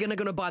 Wigan are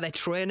going to buy their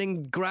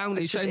training ground.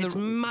 It's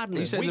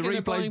madness. The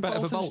replay's better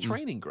for Bolton.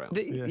 Training ground.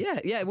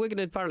 Wigan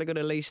are apparently going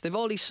to lease. They've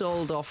already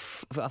sold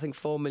off, I think,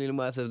 4 million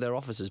worth of their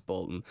offices,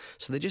 Bolton.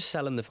 So they're just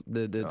selling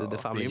the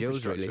family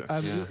jewels, really.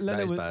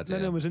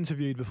 Lennon was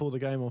interviewed before the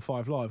game on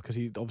 5 Live because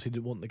he obviously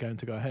didn't want the game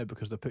to go ahead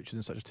because the pitch is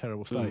in such a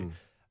terrible state.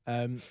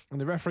 And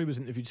the referee was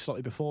interviewed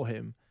slightly before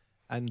him.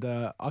 And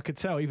I could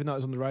tell, even though it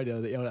was on the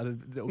radio, that he had a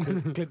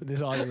little clip in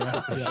his eye.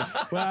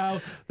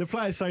 Well, the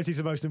player's safety is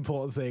the most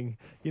important thing,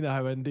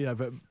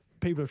 but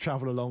people have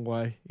travelled a long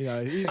way.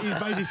 He's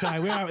basically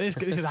saying, this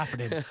is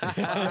happening. This is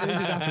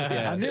happening.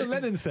 Yeah. And Neil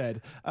Lennon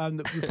said,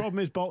 the problem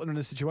is Bolton are in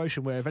a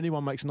situation where if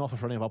anyone makes an offer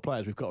for any of our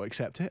players, we've got to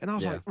accept it. And I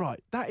was like, right,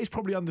 that is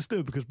probably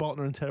understood because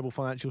Bolton are in terrible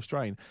financial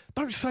strain.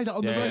 Don't say that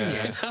on the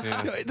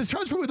radio. The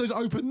transfer window's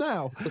open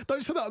now.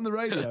 Don't say that on the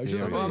radio.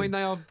 Well, I mean,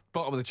 they are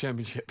bottom of the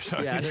championship. So.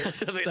 Yeah,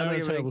 so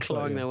they're really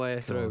clawing their way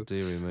through. Oh,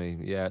 dearie me.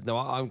 Yeah, no,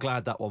 I'm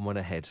glad that one went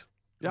ahead.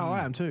 Yeah,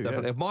 I am too.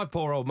 Definitely. My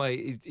poor old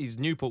mate, he's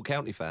a Newport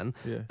County fan.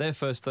 Yeah. Their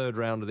first third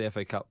round of the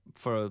FA Cup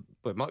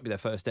it might be their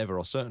first ever,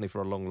 or certainly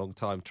for a long, long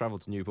time.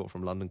 Travelled to Newport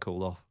from London,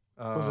 called off.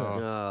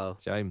 Oh.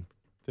 Shame.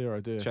 Dear,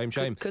 oh dear.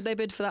 Shame. Could they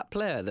bid for that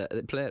player?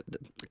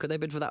 Could they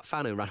bid for that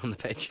fan who ran on the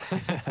pitch?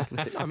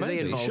 Is he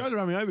involved? Shoulder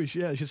Rami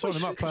should sign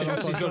him up.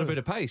 Shows he's got a bit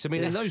of pace. I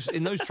mean, in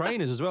those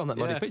trainers as well, on that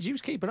muddy pitch, he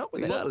was keeping up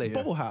with Exactly. it.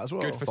 Bobble hat as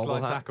well. Good for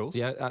slide tackles.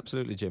 Yeah,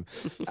 absolutely, Jim.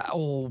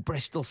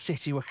 Bristol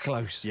City were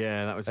close.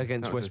 Yeah, that was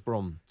against West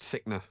Brom.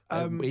 Sickener.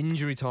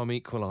 Injury time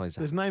equaliser.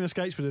 His name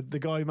escapes me. The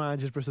guy who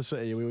manages Bristol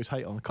City, we always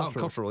hate on.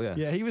 Cotterill, yeah.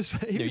 Yeah, he was.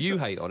 You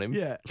hate on him.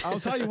 Yeah, I'll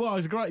tell you what.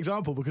 It's a great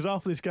example because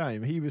after this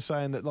game, he was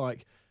saying that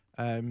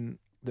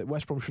that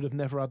West Brom should have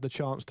never had the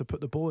chance to put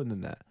the ball in the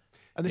net,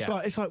 and it's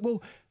like,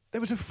 well,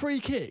 there was a free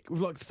kick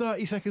with like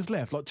 30 seconds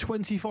left, like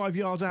 25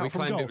 yards out from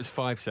goal. We claimed it was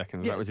 5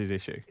 seconds. Yeah. That was his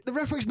issue. The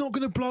referee's not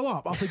going to blow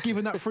up after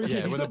giving that free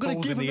kick. He's not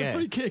going to give him the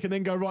free kick and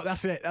then go, right,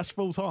 that's it, that's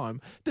full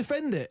time.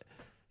 Defend it.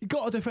 You've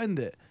got to defend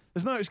it.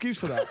 There's no excuse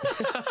for that.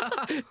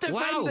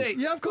 Defend it.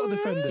 Yeah, I've got to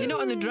defend it. You're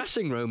not in the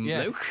dressing room,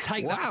 Luke.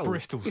 Take that,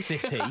 Bristol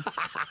City,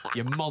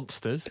 you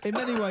monsters. In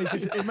many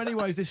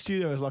ways, this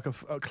studio is like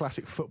a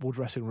classic football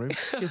dressing room.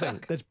 Do you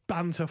think? There's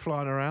banter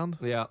flying around.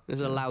 Yeah. There's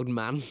a loud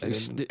man who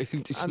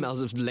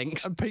smells of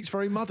links. And Pete's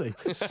very muddy.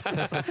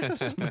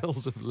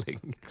 Smells of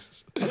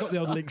links. I got the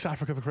old Lynx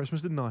Africa for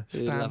Christmas, didn't I?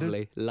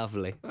 Standard.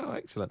 Lovely. Oh,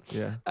 excellent.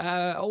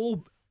 Yeah.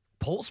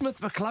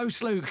 Portsmouth were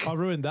close, Luke. I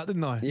ruined that,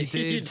 didn't I?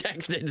 You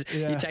texted.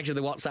 Yeah. You texted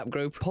the WhatsApp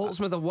group.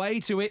 Portsmouth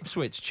away to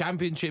Ipswich,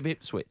 Championship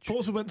Ipswich.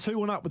 Portsmouth went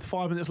 2-1 up with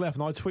 5 minutes left,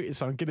 and I tweeted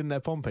something, get in there,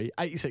 Pompey.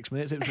 86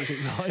 minutes, Ipswich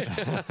ignised.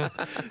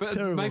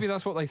 But maybe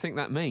that's what they think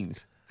that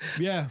means.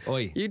 Yeah.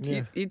 Oi. You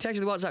texted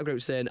the WhatsApp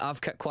group saying,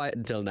 I've kept quiet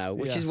until now,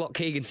 which is what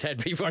Keegan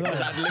said before I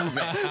said I'd lose it.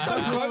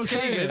 That's what I was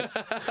saying.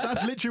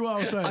 That's literally what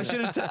I was saying.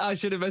 I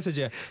should have messaged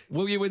you.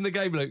 Will you win the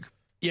game, Luke?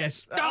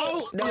 Yes.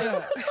 Oh, no.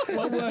 Yeah.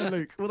 Well,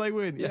 Luke. Will they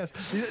win? Yes.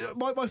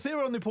 My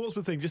theory on the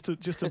Portsmouth thing, just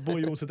to bore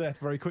you all to death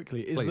very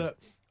quickly, is that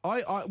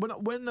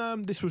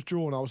when this was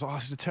drawn, I was like,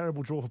 this is a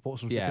terrible draw for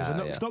Portsmouth because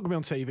it's not going to be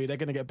on TV. They're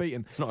going to get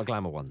beaten. It's not a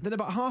glamour one. Then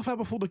about half hour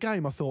before the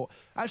game, I thought,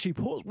 actually,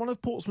 one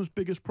of Portsmouth's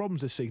biggest problems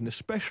this season,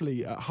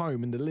 especially at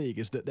home in the league,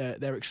 is that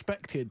they're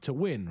expected to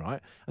win, right?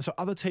 And so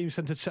other teams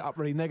tend to set up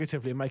really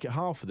negatively and make it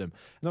hard for them.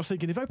 And I was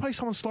thinking, if they play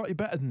someone slightly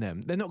better than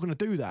them, they're not going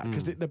to do that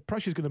because the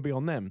pressure's going to be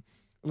on them.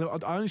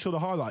 I only saw the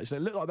highlights, and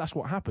it looked like that's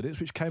what happened.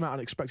 Ipswich came out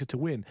and expected to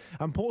win,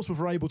 and Portsmouth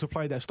were able to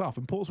play their stuff,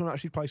 and Portsmouth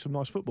actually played some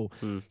nice football.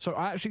 So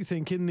I actually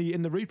think in the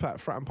replay at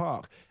Fratton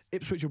Park,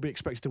 Ipswich will be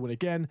expected to win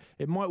again.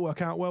 It might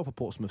work out well for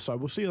Portsmouth, so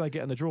we'll see how they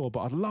get in the draw,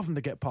 but I'd love them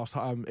to get past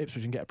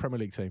Ipswich and get a Premier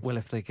League team. Well,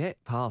 if they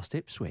get past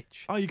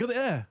Ipswich... Oh, you got it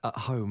there? At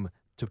home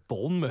to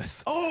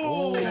Bournemouth.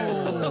 Oh!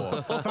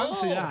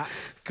 Fancy that.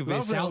 Could be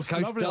a South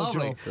Coast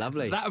derby.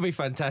 Lovely. That would be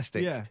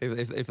fantastic. Yeah.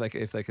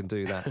 If they can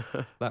do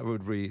that. That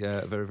would be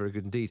very, very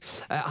good indeed.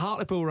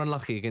 Hartlepool were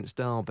unlucky against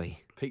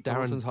Derby. Pete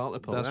Donaldson's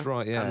Hartlepool. That's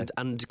right, yeah.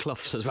 And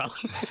Clough's as well.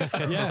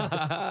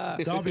 Yeah.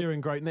 Derby are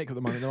in great nick at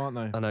the moment, though, aren't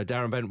they? I know,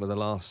 Darren Bent with the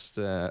last...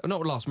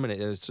 not last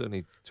minute, it was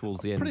certainly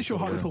towards the end. Pretty sure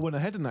Hartlepool went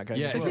ahead in that game.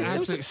 Yeah, it's an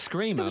absolute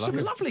screamer. There was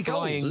some lovely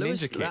goals.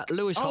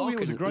 Lewis Harkins. He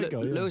was a great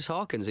guy, yeah. Lewis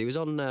Harkins. He was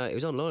on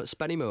loan at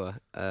Spennymoor.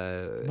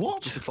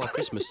 What? Just before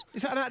Christmas.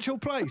 Is that an actual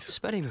place?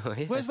 Spennymoor,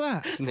 yeah. Where's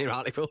that? Near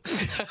Hartlepool.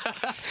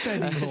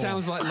 It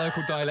sounds like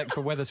local dialect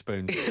for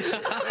Wetherspoons.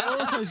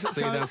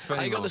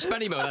 I got the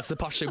Spennymoor, that's the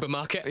posh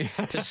supermarket,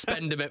 to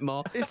spend a bit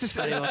more. Is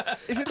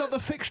it not the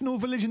fictional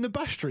village in the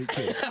Bash Street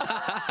Kids?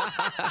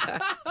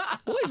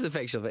 What is the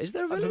fictional village? Is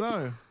there a village? I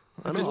don't know.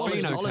 Just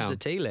Olive's Town. the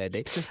tea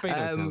lady.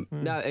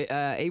 No,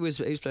 he was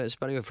playing at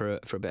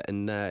Spennymoor for a bit,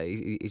 and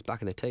he's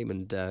back in the team,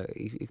 and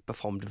he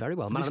performed very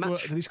well. Man of the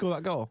match. Did he score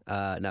that goal?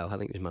 No, I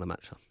think he was man of the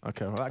match.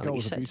 Okay, well, that goal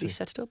was a beauty. Did he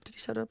set it up? Did he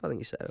set it up? I think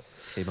he set it up.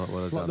 He might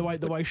well have done.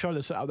 Like the way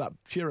Scholler set up that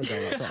Shearer goal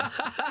that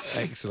time.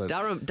 Excellent.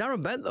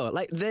 Darren Bent, though,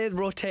 like they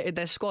rotated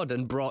their squad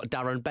and brought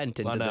Darren Bent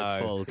into the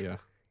fold. Yeah.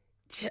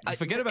 You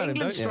forget about England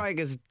him, don't you?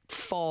 strikers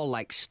fall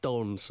like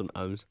stones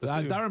sometimes.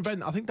 I think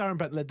Darren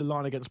Bent led the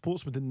line against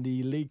Portsmouth in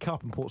the League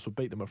Cup, and Portsmouth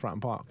beat them at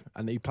Fratton Park.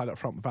 And he played up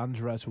front with Van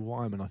Der Esch and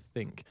Wyman, I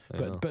think.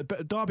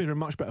 But Derby are in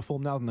much better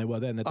form now than they were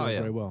then. They're doing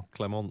very well.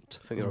 Clement.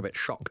 I think they were a bit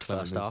shocked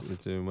first half. Is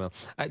doing well.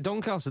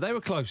 Doncaster, they were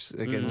close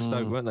against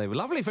Stoke, weren't they?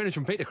 Lovely finish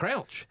from Peter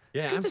Crouch.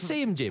 Yeah, good to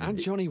see him, Jim. And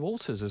Johnny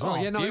Walters as well.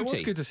 Oh, yeah, no, it was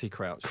beauty. good to see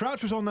Crouch.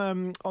 Crouch was on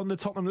the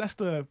Tottenham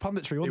Leicester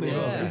punditry, wasn't he?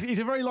 Yeah. He's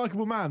a very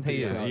likeable man.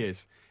 He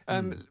is.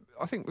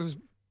 I think it was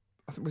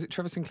it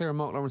Trevor Sinclair and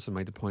Mark Lawrenson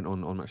made the point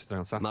on Match of the Day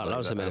on Saturday? Mark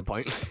Lawrenson made a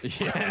point.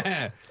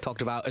 Yeah.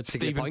 Talked about a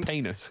particular Stephen point.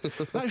 Penis.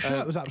 That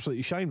shirt was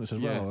absolutely shameless as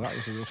well. That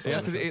was a real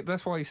story.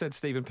 That's why he said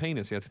Stephen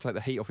Penis. He had to take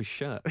the heat off his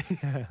shirt.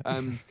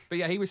 But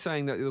yeah, he was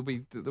saying that there'll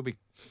be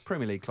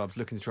Premier League clubs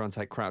looking to try and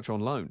take Crouch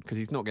on loan because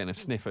he's not getting a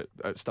sniff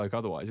at Stoke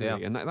otherwise, is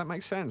he? And that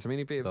makes sense. I mean,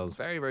 he'd be a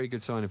very, very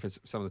good signing for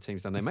some of the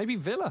teams down there. Maybe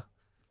Villa.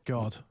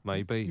 God,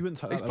 maybe you wouldn't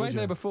take He's that, played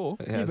there before.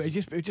 Yeah, but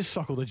it just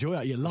suck all the joy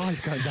out of your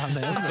life going down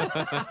there.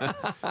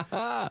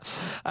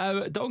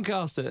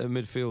 Doncaster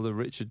midfielder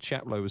Richard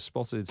Chaplow was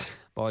spotted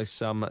by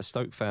some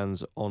Stoke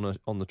fans on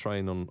the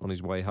train on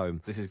his way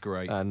home. This is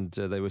great, and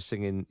they were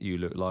singing "You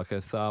Look Like a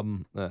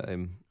Thumb" at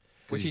him,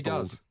 which he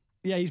does.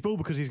 Yeah, he's bald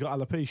because he's got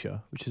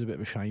alopecia, which is a bit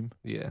of a shame.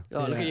 Yeah.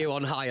 Oh, look at you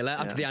on high alert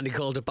after the Andy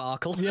Cole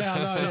debacle. Yeah, I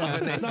know. I'm Yeah. not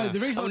having this. No, the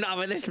reason I'm not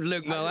having this,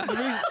 Luke Moore.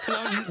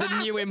 The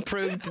new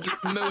improved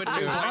Moore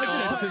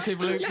 2.0.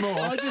 Sensitive Luke Moore.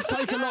 I just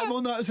take a lot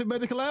more notice of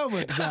medical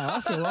ailments now.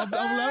 That's all. I've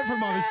learned from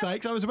my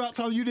mistakes. I was about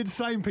time you did the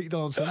same, Pete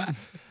Donaldson.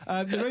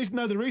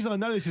 The reason I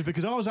know this is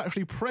because I was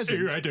actually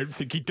present. I don't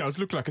think he does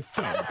look like a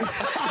thumb.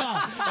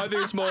 I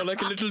think it's more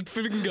like a little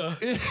finger.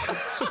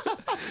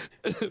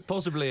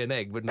 Possibly an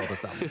egg, but not a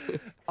thumb.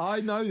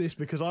 I know this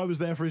because I was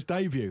there for his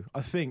debut.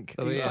 I think.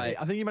 Oh, yeah.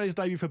 I think he made his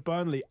debut for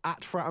Burnley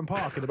at Fratton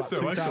Park in about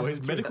 2000. I saw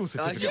his medical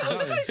certificate.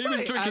 He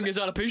was drinking his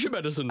alopecia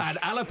medicine. And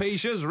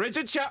alopecia's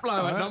Richard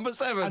Chaplow at number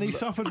 7. And he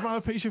suffered from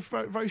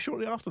alopecia very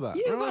shortly after that.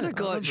 You've had a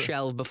go at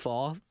Shelvey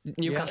before.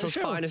 Newcastle's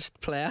finest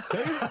player.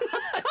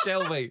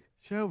 Shelvey.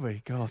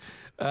 Shelby, God.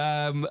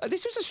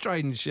 This was a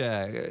strange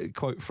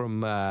quote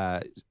from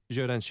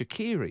Xherdan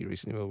Shaqiri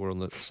recently, while we're on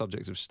the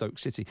subject of Stoke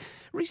City,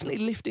 recently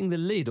lifting the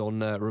lid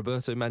on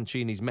Roberto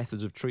Mancini's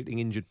methods of treating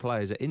injured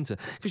players at Inter.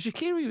 Because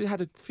Shaqiri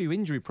had a few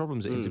injury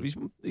problems at Inter,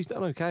 but he's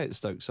done okay at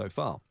Stoke so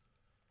far.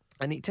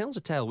 And he tells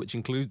a tale which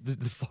includes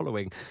the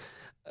following.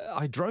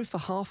 I drove for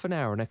half an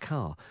hour in a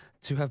car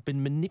to have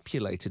been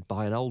manipulated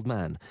by an old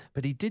man,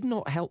 but he did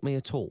not help me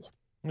at all.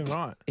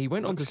 Right. He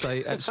went on to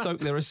say, at Stoke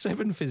there are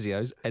 7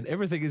 physios and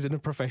everything is in a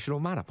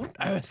professional manner. What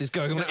on earth is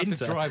going on at Inter?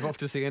 To drive off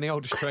to see any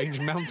old strange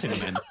mountain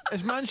men.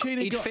 Has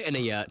Mancini He'd fit in a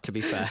yurt, to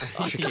be fair.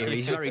 Shaqiri,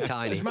 he's very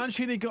tiny. Has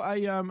Mancini got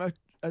a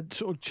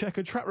sort of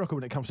checkered track record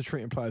when it comes to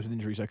treating players with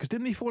injuries? Because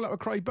didn't he fall out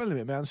with Craig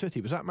Bellamy at Man City?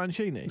 Was that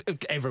Mancini?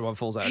 Everyone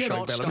falls out.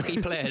 Short,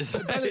 stocky players.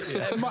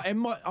 I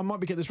might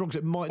be getting this wrong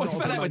because it might not He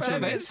fell out with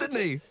Tevez, didn't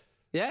he?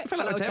 Yeah,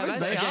 fell out with Tevez.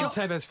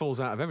 Tevez falls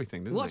out of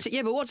everything, doesn't he?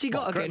 Yeah, but what's he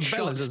got against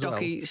short,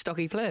 Bellas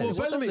stocky players?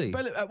 Well, Bellamy,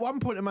 at one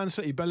point at Man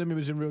City, Bellamy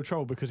was in real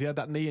trouble because he had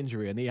that knee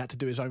injury and he had to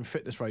do his own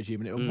fitness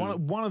regime.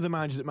 And one of the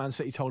managers at Man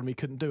City told him he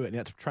couldn't do it and he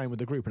had to train with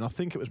the group. And I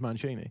think it was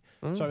Mancini.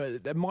 So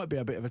there might be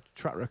a bit of a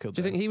track record.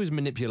 Do you think he was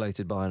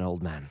manipulated by an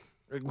old man?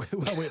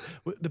 Well,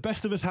 the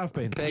best of us have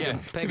been.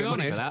 To be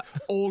honest,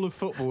 all of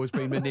football has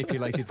been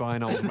manipulated by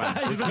an old man.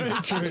 Very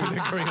true. We can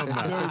agree on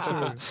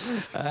that. Very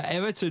true.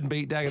 Everton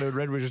beat Dagenham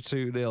Redbridge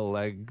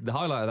 2-0. The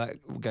highlight of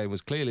that game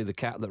was clearly the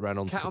cat that ran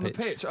onto Cat the on pitch.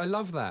 the pitch. I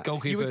love that.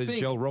 Goalkeeper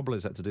Joel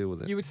Robles had to deal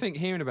with it. You would think,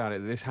 hearing about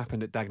it, that this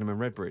happened at Dagenham and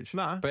Redbridge.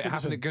 Nah, but it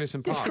happened at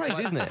Goodison Park. It's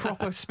crazy, isn't it?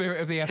 Proper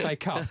spirit of the FA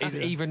Cup is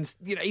even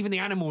the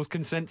animals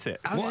can sense it.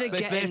 How did it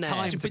get in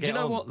there? But do you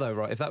know what, though,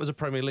 right? If that was a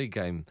Premier League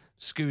game,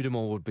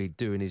 Scudamore would be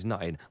doing his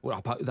nutting.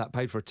 Well, that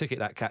paid for a ticket,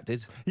 that cat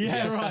did.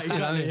 Yeah, right,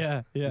 exactly,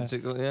 yeah. Yeah. Do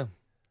you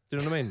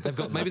know what I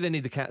mean? Maybe they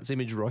need the cat's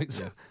image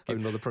rights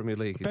even though the Premier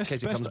League, in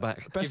case it comes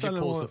back. Best Give you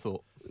pause for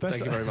thought.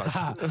 Thank you very much.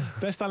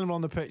 Best animal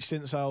on the pitch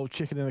since old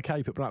Chicken in the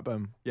Cape at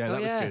Blackburn. Yeah,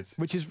 that was good.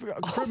 Which is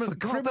criminally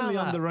about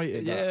that.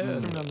 underrated.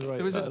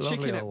 There was a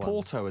chicken at one.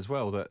 Porto as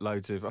well that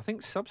loads of, I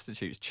think,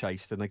 substitutes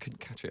chased and they couldn't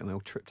catch it and they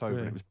all tripped over.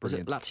 Yeah. It was Was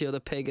it brilliant. Lazio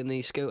the pig and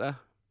the scooter?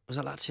 Was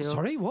that Lazio?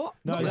 Sorry, what?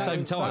 No, Not at the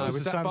same time. That was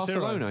the that San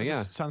Barcelona? Siro.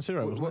 Yeah, San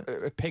Siro, wasn't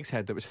it? A pig's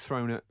head that was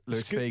thrown at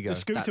Luis Figo. The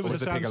scooter was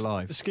was the pig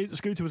alive. The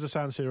scooter was the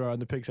San Siro and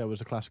the pig's head was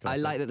the Classico. I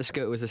like that the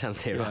scooter was the San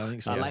Siro. Yeah, I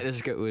think so. I like that the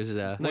scooter was.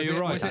 No, you're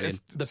right. Italian.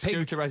 The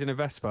scooter as in a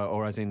Vespa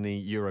or as in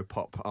the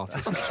Europop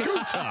artist?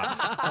 Scooter!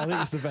 I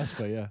think it's the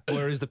Vespa, yeah.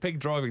 Whereas the pig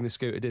driving the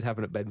scooter did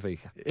happen at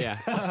Benfica, Yeah.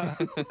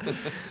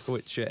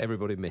 which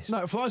everybody missed. No,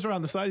 it flies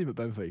around the stadium at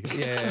Benfica.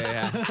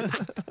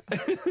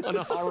 Yeah. On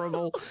a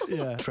horrible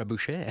Yeah.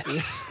 trebuchet.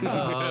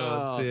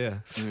 Oh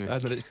dear.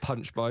 And then it's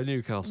punched by a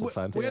Newcastle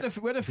fan. We had a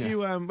few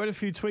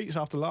tweets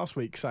after last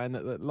week saying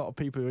that a lot of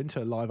people who are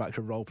into live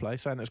action role play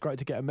saying it's great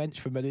to get a mensch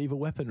for medieval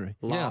weaponry.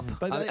 Yeah.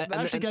 But they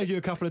actually gave you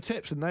a couple of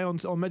tips, and they on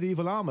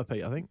medieval armour,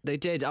 Pete, I think. They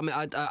did. I mean,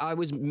 I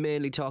was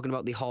mainly talking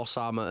about the horse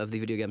armour of the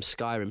video game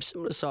Skyrim,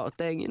 similar sort of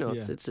thing. You know,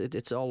 Yeah.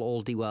 it's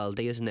all oldie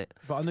worldy, isn't it?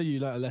 But I know you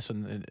learnt a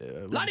lesson.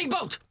 Lightning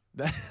bolt.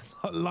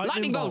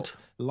 Lightning bolt.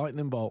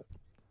 Lightning bolt.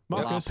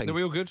 Marcus, LARPing. Are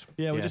we all good?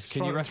 yeah, we're Yes. just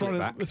Can you wrestle it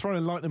back? we're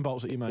throwing lightning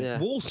bolts at you, mate. Yeah.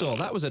 Walsall,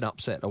 that was an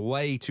upset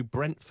away to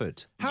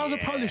Brentford. How's a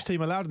Polish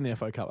team allowed in the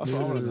FA Cup? That's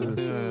what I want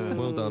to know.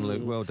 Well done,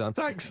 Luke. Well done.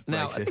 Thanks.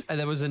 Now, Racist.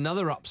 there was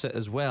another upset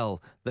as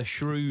well. The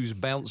Shrews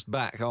bounced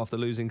back after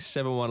losing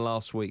 7-1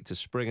 last week to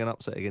spring an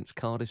upset against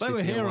Cardiff They City.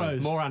 were heroes.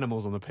 More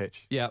animals on the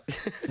pitch. Yeah.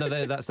 No,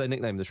 that's their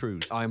nickname, the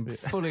Shrews. I'm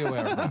fully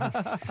aware of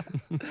that.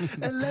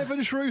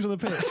 11 shrews on the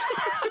pitch.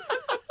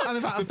 And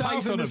about The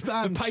pace on them,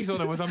 stand. the pace on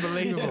them was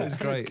unbelievable. It was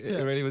great.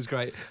 It really was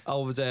great.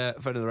 Old friend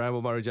of the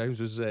Ramble, Murray James,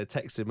 was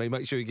texting me,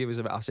 make sure you give us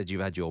a bit. I said,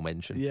 you've had your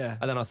mention. Yeah.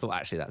 And then I thought,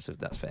 actually, that's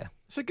fair.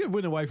 It's a good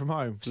win away from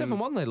home.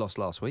 7-1 they lost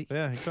last week.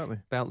 Yeah, exactly.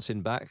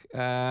 Bouncing back.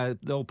 The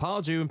old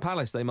Pardew and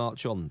Palace, they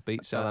march on,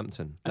 beat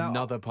Southampton. Now,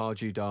 Another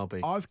Pardew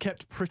derby. I've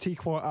kept pretty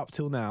quiet up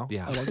till now.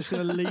 Yeah. And I'm just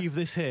going to leave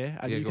this here,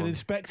 and Yeah, you go can on.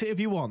 inspect it if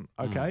you want,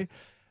 okay?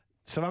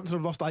 Southampton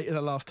have lost 8 in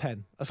the last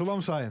 10. That's all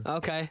I'm saying.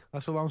 Okay.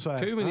 That's all I'm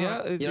saying. Koeman,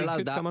 yeah, You're it allowed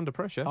could that. come under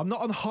pressure. I'm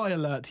not on high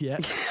alert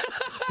yet,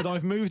 but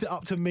I've moved it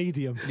up to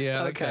medium.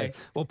 Yeah, okay.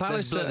 Well,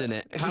 Palace, There's blood in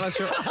it.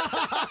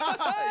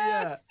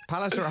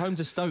 Palace are at home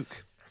to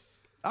Stoke.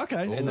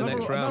 Okay, in the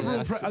next round.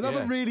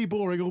 Another really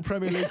boring all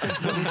Premier League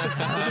festival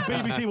that the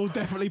BBC will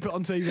definitely put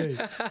on TV.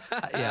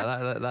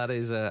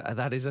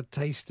 That is a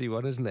tasty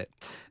one, isn't it?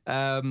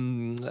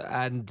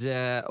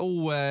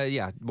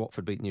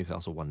 Watford beat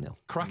Newcastle 1-0.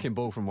 Cracking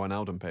ball from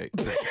Wijnaldum, Pete.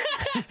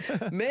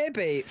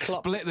 Maybe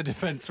Klopp split the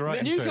defence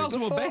right. Newcastle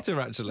were better,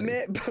 actually.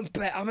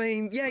 I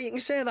mean, yeah, you can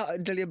say that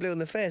until you're blue in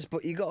the face,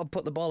 but you got to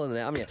put the ball in it,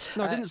 haven't you?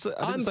 No, I didn't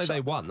say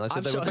they won. I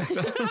said they were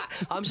better.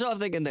 I'm sort of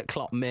thinking that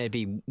Klopp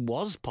maybe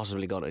was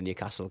possibly gone to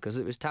Newcastle because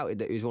it was touted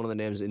that he was one of the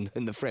names in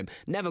the frame.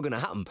 Never going to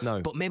happen.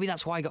 No. But maybe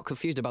that's why he got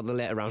confused about the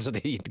later rounds of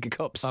the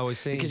Cups. Oh, I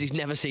see. Because he's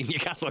never seen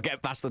Newcastle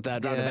get past the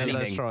third round of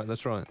anything.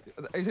 That's right.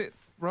 Is it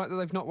right that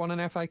they've not won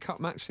an FA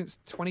Cup match since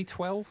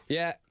 2012?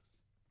 Yeah.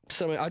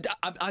 Sorry, I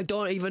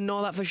don't even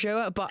know that for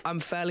sure, but I'm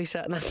fairly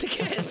certain that's the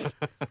case.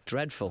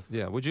 Dreadful.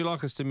 Yeah, would you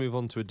like us to move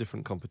on to a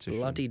different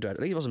competition? Bloody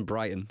dreadful. I think it wasn't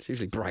Brighton. It's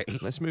usually Brighton.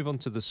 Let's move on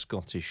to the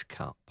Scottish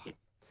Cup.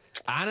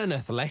 And an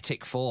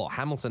Athletic 4.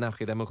 Hamilton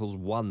Academicals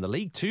won. The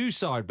League Two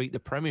side beat the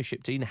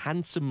Premiership team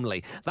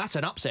handsomely. That's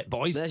an upset,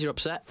 boys. There's your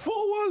upset.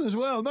 4-1 as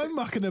well. No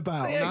mucking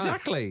about. Yeah,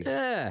 exactly.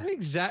 Yeah.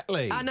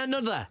 Exactly. And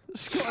another.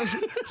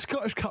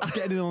 Scottish Cup's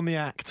getting in on the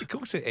act. Of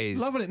course it is.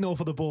 Loving it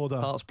north of the border.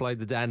 Hearts played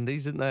the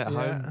Dandies, didn't they, at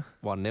home?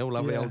 1-0.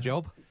 Lovely old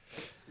job.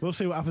 We'll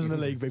see what happens in the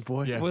league, big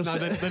boy. Yeah.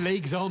 The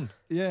league's on.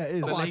 Yeah, it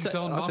is. The league's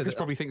on. Marcus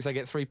probably thinks they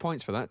get 3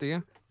 points for that, do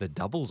you? The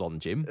double's on,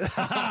 Jim.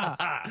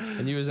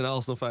 And you as an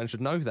Arsenal fan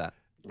should know that.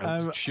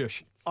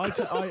 Shush.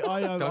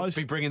 Don't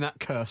be bringing that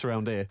curse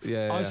around here.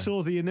 Yeah. I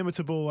saw the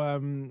inimitable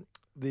Andy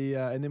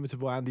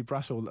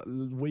Brassel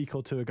a week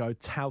or two ago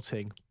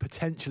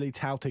potentially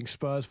touting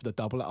Spurs for the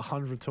double at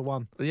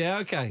 100-1. Yeah,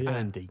 okay. Yeah.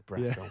 Andy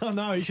Brassel. Yeah. Oh,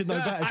 no, he should know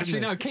better. Actually,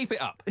 no, keep it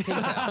up.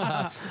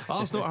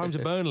 Arsenal at home to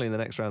Burnley in the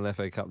next round of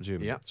the FA Cup,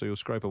 Jim. Yeah. So you'll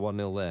scrape a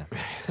 1-0 there.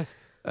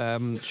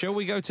 Shall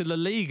we go to La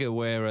Liga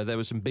where there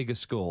were some bigger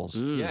scores?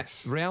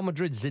 Yes. Real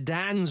Madrid,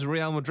 Zidane's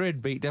Real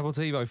Madrid beat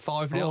Deportivo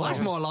 5-0. That's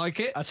more like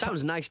it. That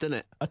sounds nice, doesn't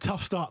it? A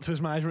tough start to his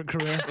management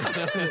career.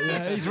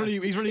 Yeah, he's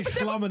really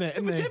slumming it,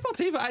 isn't he?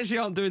 Deportivo actually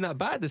aren't doing that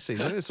bad this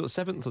season. I think it's sort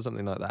of 7th or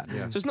something like that.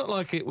 Yeah. So it's not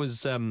like it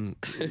was one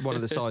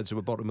of the sides who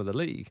were bottom of the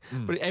league.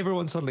 But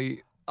everyone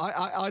suddenly...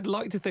 I'd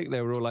like to think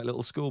they were all like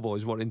little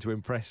schoolboys wanting to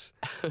impress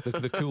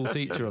the cool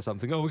teacher or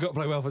something. Oh, we've got to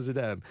play well for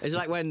Zidane. It's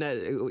like when,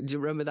 do you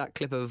remember that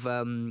clip of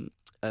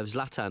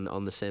Zlatan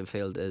on the same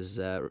field as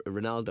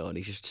Ronaldo, and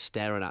he's just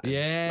staring at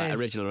him, like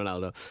original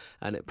Ronaldo,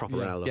 and proper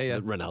Ronaldo. Yeah.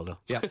 Ronaldo.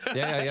 Yeah.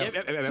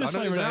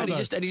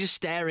 And he's just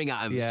staring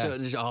at him. Yeah. So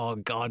it's just, oh,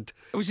 God.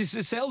 Which is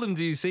seldom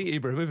do you see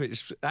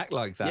Ibrahimovic act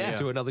like that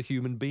to another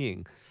human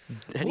being.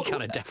 Any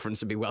kind of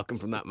deference would be welcome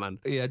from that man.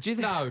 Yeah, do you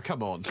think? No,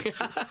 come on.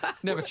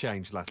 Never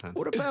change, Zlatan.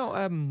 What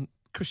about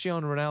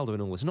Cristiano Ronaldo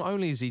in all this? Not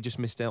only has he just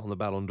missed out on the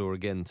Ballon d'Or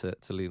again to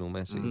Lionel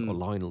Messi, or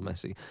Lionel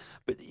Messi,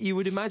 but you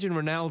would imagine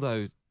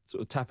Ronaldo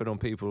sort of tapping on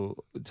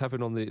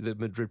the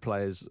Madrid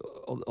players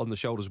on the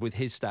shoulders with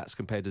his stats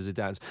compared to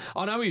Zidane's.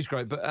 I know he's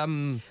great, but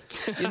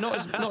not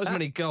as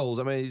many goals.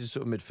 I mean, he's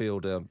sort of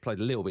midfielder, played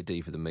a little bit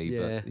deeper than me,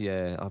 but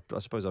I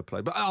suppose I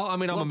played. But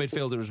I'm a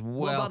midfielder as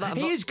well.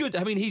 He is good.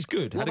 I mean, he's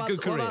good. Had a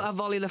good career. What about that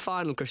volley in the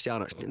final,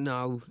 Cristiano?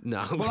 No.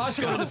 Well, I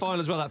scored in the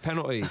final as well, that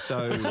penalty.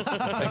 So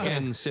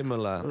again,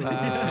 similar.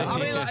 I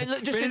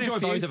mean, just enjoy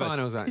both of us.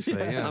 Finals,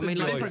 actually. Yeah.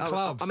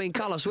 I mean,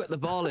 Carlos whipped the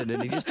ball in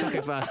and he just took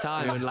it first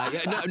time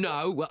and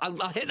no.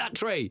 I'll hit that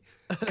tree.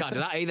 Can't do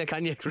that either,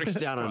 can you,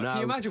 Cristiano? No. Can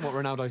you imagine what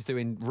Ronaldo's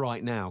doing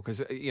right now?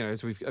 Because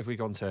as we've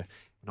gone to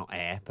not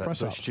air but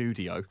the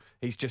studio,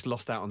 he's just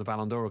lost out on the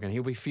Ballon d'Or again.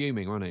 He'll be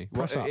fuming, won't he?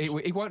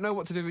 He won't know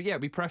what to do. Yeah,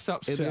 it'll be press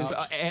ups,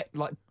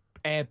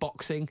 air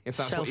boxing, if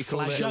that's what you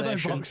call it. Shadow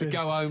boxing.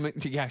 Go home,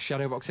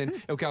 shadow boxing.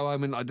 He'll go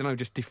home and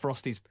just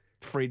defrost his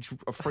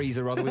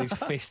freezer rather with his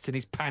fists in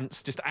his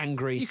pants, just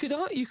angry.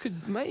 You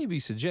could maybe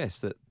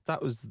suggest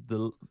that was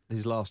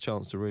his last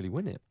chance to really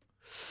win it.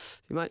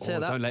 You might say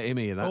that. Don't let him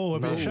hear that. Oh,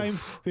 it'd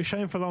be a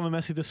shame for Lionel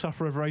Messi to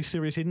suffer a very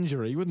serious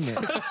injury, wouldn't it?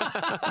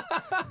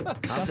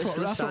 That's what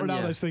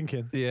Ronaldo's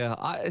thinking. Yeah,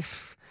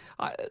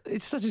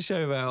 it's such a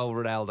shame about old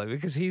Ronaldo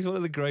because he's one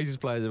of the greatest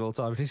players of all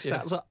time. His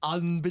stats are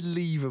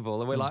unbelievable,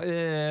 and we're like,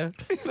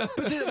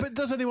 But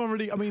does anyone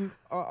really? I mean,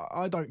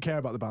 I don't care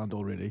about the Ballon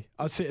d'Or really.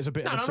 I'd see it as a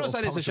bit. No, I'm not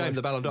saying it's a shame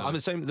the Ballon d'Or. I'm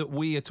saying that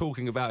we are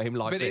talking about him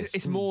like this. But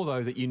it's more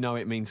though that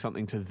it means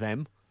something to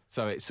them.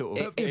 So it's sort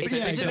of it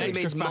specifically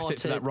means more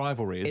to that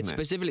rivalry, isn't it? It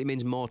specifically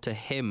means more to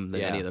him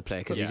than any other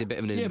player because he's a bit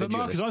of an individualist. Yeah,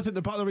 but Marcus, I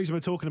think part of the reason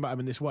we're talking about him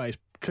in this way is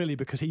clearly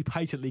because he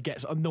patently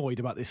gets annoyed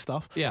about this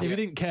stuff. Yeah. If he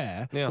didn't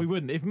care, we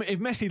wouldn't. If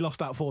Messi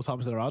lost out 4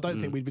 times in a row, I don't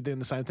think we'd be doing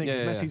the same thing.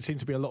 Messi seems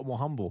to be a lot more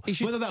humble.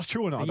 Whether that's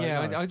true or not, I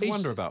don't know. I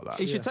wonder about that.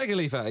 He should take a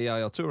leaf out of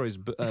Yaya Touré's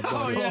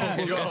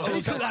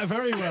he took that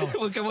very well.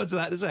 We'll come on to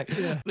that in a sec.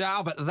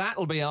 Yeah, but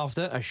that'll be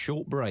after a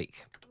short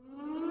break.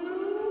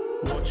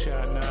 Watch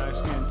out now,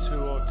 it's getting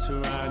too hot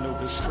to handle.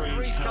 There's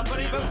Three's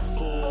Company, but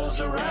four's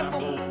a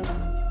ramble.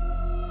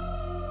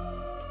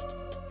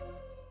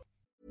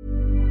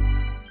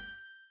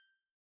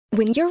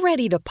 When you're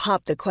ready to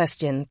pop the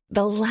question,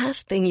 the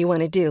last thing you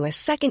want to do is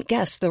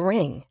second-guess the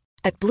ring.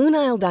 At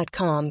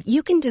BlueNile.com,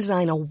 you can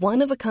design a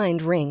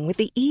one-of-a-kind ring with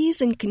the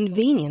ease and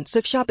convenience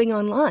of shopping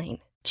online.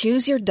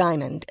 Choose your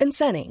diamond and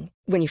setting.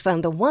 When you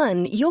find the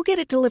one, you'll get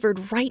it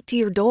delivered right to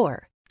your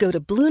door. Go to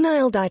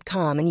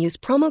BlueNile.com and use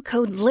promo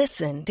code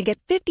LISTEN to get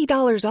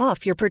 $50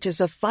 off your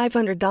purchase of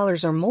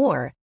 $500 or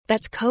more.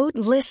 That's code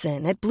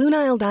LISTEN at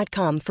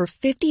BlueNile.com for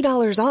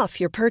 $50 off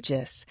your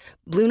purchase.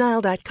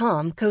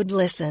 BlueNile.com, code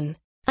LISTEN.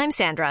 I'm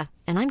Sandra,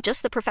 and I'm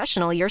just the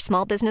professional your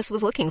small business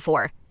was looking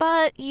for.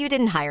 But you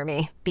didn't hire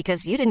me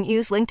because you didn't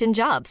use LinkedIn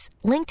Jobs.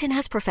 LinkedIn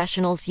has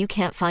professionals you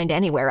can't find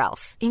anywhere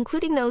else,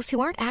 including those who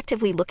aren't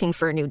actively looking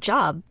for a new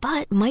job,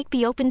 but might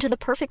be open to the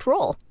perfect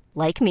role,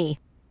 like me.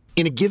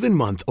 In a given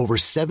month, over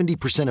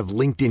 70% of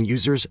LinkedIn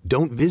users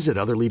don't visit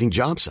other leading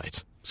job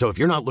sites. So if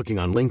you're not looking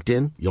on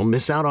LinkedIn, you'll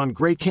miss out on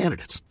great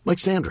candidates like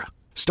Sandra.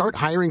 Start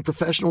hiring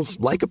professionals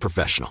like a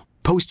professional.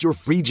 Post your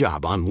free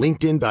job on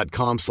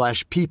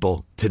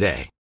linkedin.com/people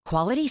today.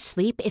 Quality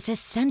sleep is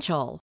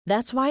essential.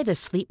 That's why the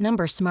Sleep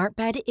Number Smart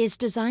Bed is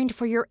designed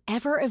for your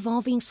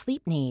ever-evolving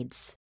sleep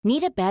needs.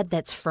 Need a bed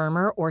that's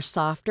firmer or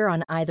softer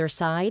on either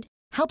side?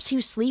 Helps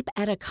you sleep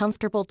at a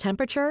comfortable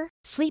temperature?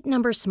 Sleep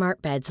Number Smart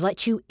Beds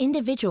let you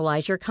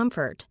individualize your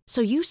comfort,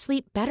 so you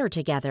sleep better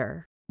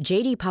together.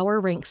 J.D. Power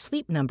ranks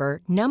Sleep Number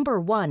number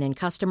 1 in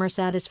customer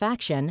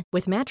satisfaction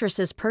with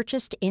mattresses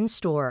purchased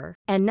in-store.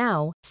 And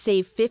now,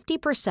 save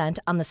 50%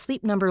 on the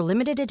Sleep Number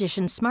Limited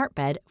Edition Smart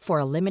Bed for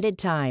a limited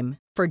time.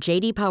 For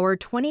J.D. Power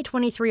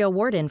 2023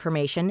 award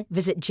information,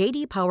 visit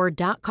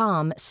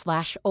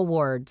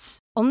jdpower.com/awards.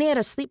 Only at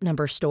a Sleep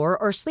Number store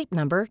or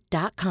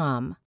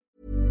sleepnumber.com.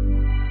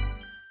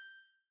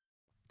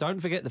 Don't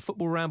forget the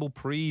Football Ramble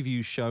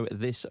preview show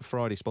this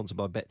Friday, sponsored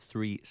by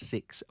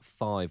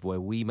Bet365,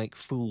 where we make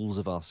fools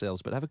of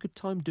ourselves, but have a good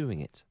time doing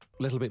it.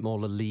 A little bit more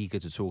La Liga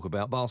to talk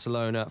about.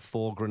 Barcelona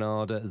 4,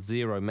 Granada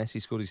 0. Messi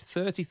scored his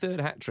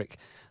 33rd hat-trick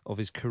of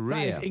his career.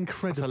 That is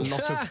incredible. That's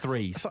a lot of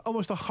threes. It's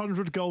almost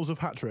 100 goals of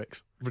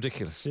hat-tricks.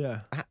 Ridiculous. Yeah.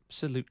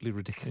 Absolutely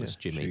ridiculous,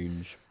 Yeah. Jimmy.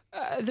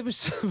 There was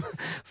some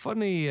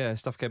funny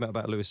stuff came out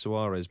about Luis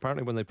Suarez.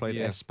 Apparently when they played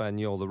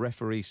Espanyol, the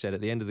referee said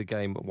at the end of the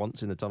game,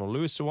 once in the tunnel,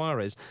 Luis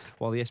Suarez,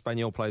 while the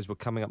Espanyol players were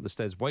coming up the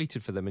stairs,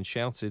 waited for them and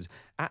shouted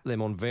at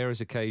them on various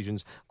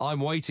occasions,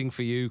 "I'm waiting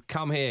for you,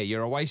 come here,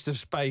 you're a waste of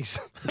space."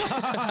 Can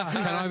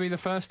I be the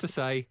first to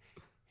say,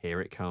 here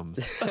it comes.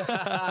 He's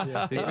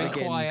been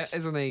quiet,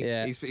 isn't he?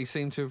 Yeah. He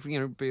seemed to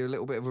be a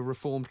little bit of a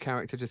reformed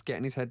character, just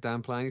getting his head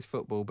down, playing his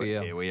football, but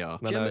here we are.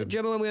 Do you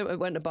remember when we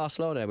went to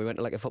Barcelona? We went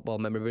to like a football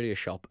memorabilia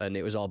shop and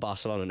it was all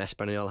Barcelona and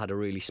Espanyol had a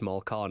really small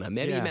corner.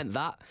 Maybe you meant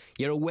that.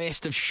 You're a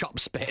waste of shop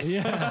space.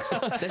 Yeah.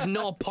 There's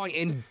no point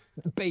in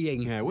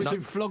being. Yeah, we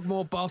should flog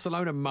more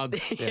Barcelona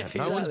mugs.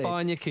 No one's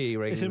buying your key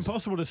rings. It's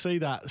impossible to see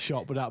that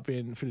shop without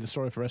feeling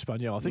sorry for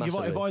Espanyol. I think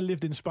if I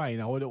lived in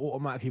Spain, I would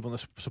automatically want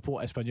to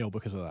support Espanyol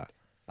because of that.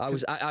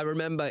 I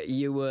remember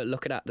you were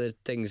looking at the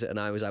things and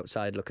I was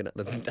outside looking at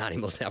the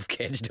animals they have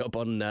caged up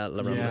on La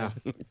Ramblas.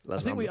 I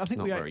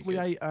think we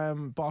ate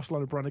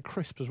Barcelona branded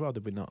crisps as well,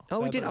 did we not?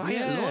 Oh, we did. I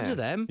ate loads of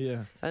them.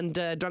 Yeah. And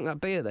drank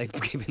that beer they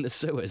keep in the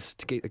sewers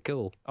to keep it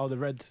cool. Oh, the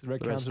red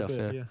cans of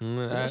beer.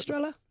 Is it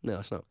Estrella? No,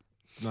 it's not.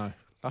 No.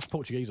 That's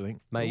Portuguese, I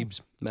think. Mabes.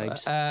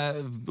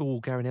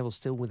 Gary Neville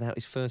still without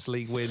his first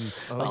league win.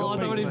 I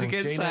don't want him to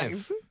get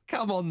sacked.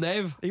 Come on,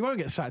 Nev. He won't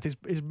get sacked. His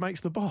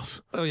mate's the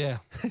boss. Oh, yeah.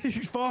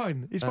 He's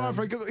fine. He's fine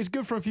he's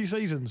good for a few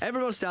seasons.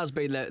 Everyone starts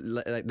being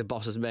like the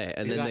boss's mate,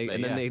 and then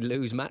they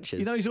lose matches.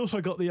 You know, he's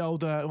also got the old,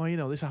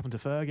 this happened to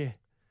Fergie.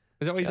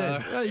 Is that what he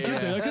said? He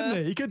could do, couldn't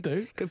he? He could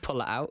do. Could pull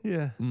that out.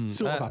 Yeah.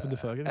 Sort of happened to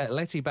Fergie.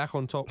 Letty back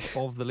on top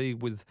of the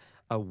league with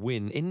a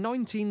win. In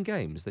 19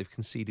 games, they've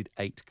conceded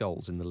 8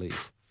 goals in the league.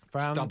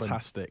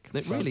 Fantastic.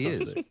 It really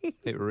is.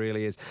 It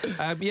really is.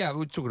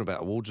 We're talking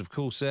about awards, of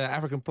course.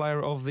 African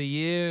Player of the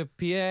Year,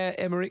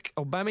 Pierre-Emerick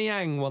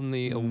Aubameyang won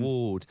the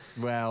award.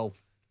 Well,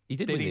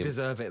 did he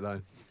deserve it,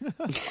 though?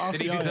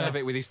 Did he deserve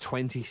it with his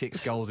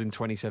 26 goals in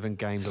 27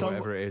 games or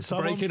whatever it is?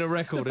 Breaking a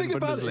record in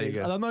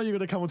Bundesliga. And I know you're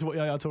going to come on to what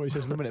Yaya Toure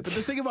says in a minute, but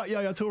the thing about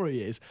Yaya Toure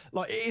is,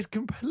 it is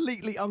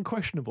completely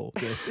unquestionable,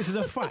 this is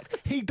a fact.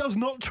 He does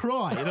not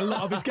try in a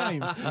lot of his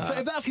games. So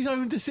if that's his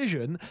own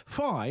decision,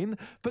 fine,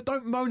 but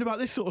don't moan about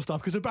this sort of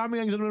stuff, because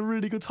Aubameyang's having a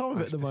really good time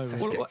of it at the moment.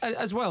 Well,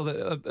 as well,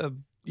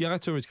 Yaya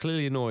Toure is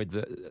clearly annoyed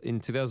that in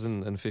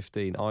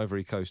 2015,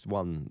 Ivory Coast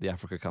won the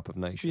Africa Cup of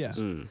Nations.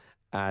 Yeah.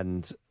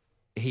 And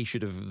he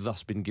should have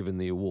thus been given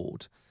the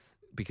award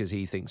because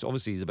he thinks,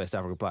 obviously, he's the best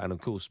African player, and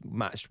of course,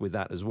 matched with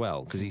that as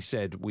well, because he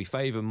said, we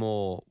favour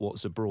more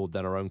what's abroad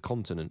than our own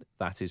continent.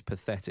 That is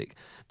pathetic.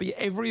 But yet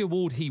every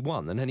award he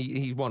won, and then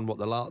he won,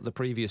 the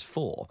previous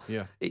 4,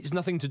 it's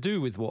nothing to do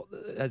with what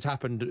has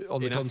happened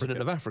on the continent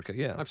of Africa.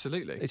 Yeah,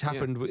 absolutely. It's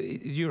happened with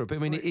Europe. I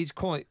mean, it's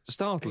quite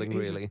startling,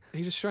 really.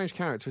 He's a strange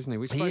character, isn't he?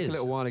 We spoke a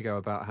little while ago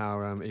about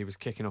how he was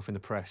kicking off in the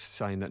press,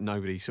 saying that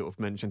nobody sort of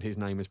mentioned his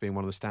name as being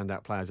one of the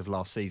standout players of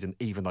last season,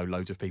 even though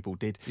loads of people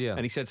did. Yeah.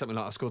 And he said something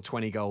like, I scored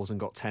 20 goals and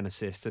got 10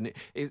 assists, and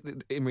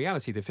in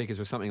reality the figures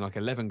were something like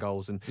 11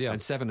 goals and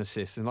 7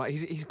 assists, and like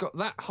he's got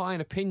that high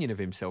an opinion of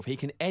himself, he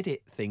can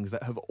edit things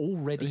that have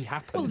already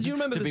happened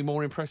to be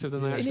more impressive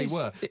than they actually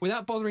were,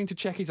 without bothering to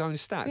check his own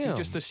stats. He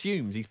just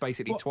assumes he's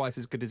basically twice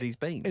as good as he's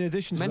been. In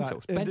addition to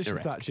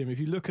that, Jim, if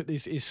you look at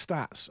his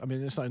stats, I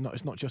mean, it's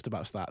not just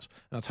about stats,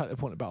 and I'll take the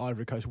point about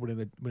Ivory Coast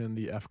winning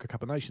the Africa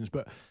Cup of Nations,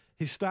 but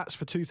his stats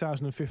for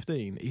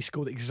 2015, he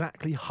scored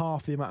exactly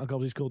half the amount of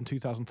goals he scored in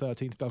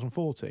 2013,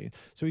 2014.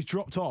 So he's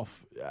dropped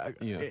off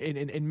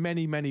in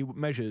many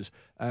measures.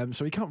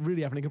 So he can't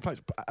really have any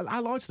complaints. But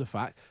allied to the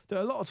fact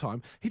that a lot of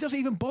time he doesn't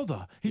even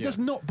bother. He does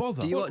not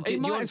bother.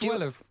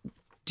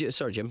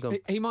 Sorry, Jim, go on.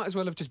 He might as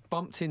well have just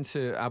bumped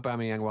into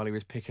Aubameyang while he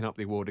was picking up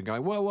the award and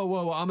going,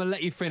 whoa, I'm going to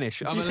let you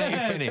finish. I'm going to let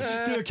you finish.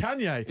 Do a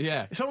Kanye.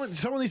 Yeah. Someone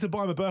needs to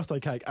buy him a birthday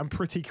cake, and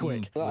pretty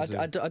quick. Well,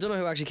 I don't know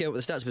who actually came up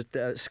with the stats,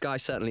 but Sky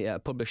certainly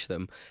published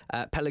them.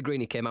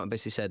 Pellegrini came out and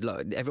basically said,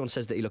 look, everyone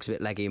says that he looks a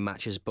bit leggy in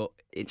matches, but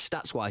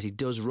stats-wise, he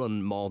does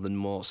run more than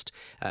most.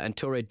 And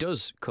Toure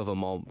does cover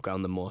more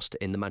ground than most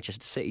in the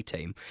Manchester City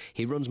team.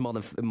 He runs more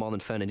than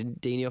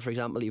Fernandinho, for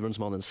example. He runs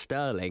more than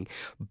Sterling.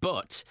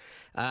 But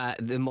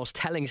the most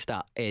telling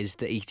stat is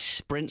that he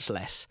sprints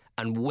less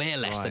and way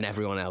less than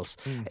everyone else.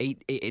 The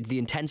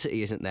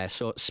intensity isn't there.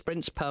 So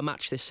sprints per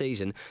match this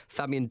season,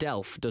 Fabian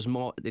Delph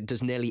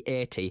does nearly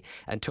 80,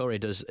 and Toure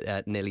does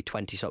nearly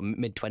 20, sort of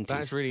mid-20s.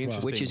 That's really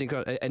interesting. Which is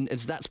incredible. And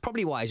that's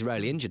probably why he's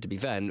rarely injured, to be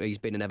fair. And he's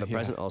been an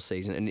ever-present all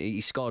season, and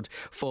he scored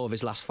 4 of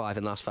his last 5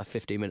 in the last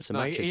 15 minutes of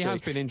matches. He has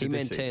been injured. He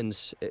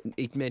maintains.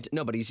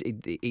 But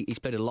he's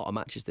played a lot of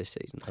matches this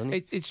season, hasn't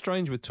he? It's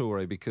strange with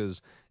Toure,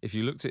 because if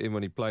you looked at him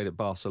when he played at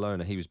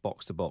Barcelona, he was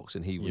box to box,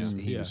 and he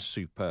was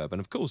superb. And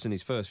of course, in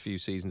his first few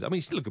seasons, I mean,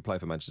 he's still a good player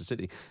for Manchester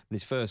City. In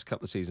his first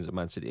couple of seasons at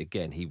Man City,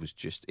 again, he was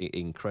just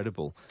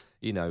incredible,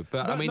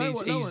 But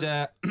he's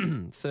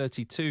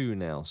 32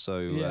 now,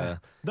 so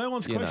no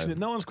one's questioning.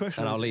 No one's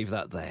questioning. And I'll leave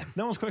that there.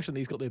 No one's questioning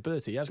that he's got the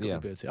ability. He has got the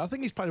ability. I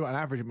think he's played about an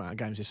average amount of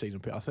games this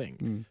season, I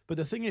think. But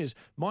the thing is,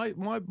 my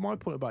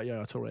point about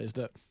Yaya Toure is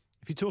that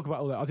if you talk about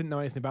all that, I didn't know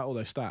anything about all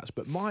those stats,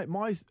 but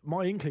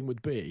my inkling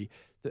would be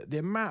that the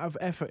amount of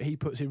effort he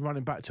puts in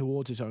running back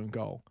towards his own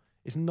goal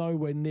is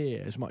nowhere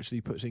near as much as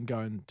he puts in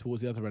going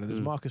towards the other end. And as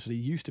Marcus said, he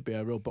used to be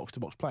a real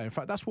box-to-box player. In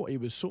fact, that's what he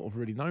was sort of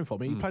really known for. I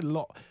mean, he played a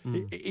lot.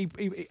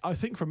 I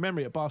think from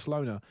memory at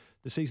Barcelona,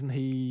 the season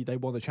they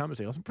won the Champions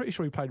League, I'm pretty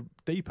sure he played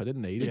deeper,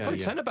 didn't he? He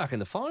played centre-back in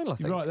the final, I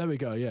think. Right, there we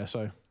go,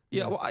 so...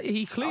 Yeah, well,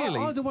 he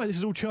clearly... Either way, this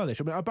is all churlish.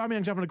 I mean,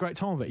 Aubameyang's having a great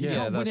time of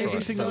it.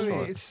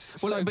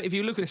 But if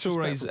you look at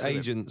Toure's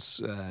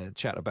agents'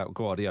 chat about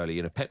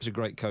Guardiola, Pep's a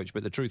great coach,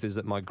 but the truth is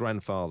that my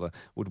grandfather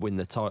would win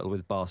the title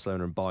with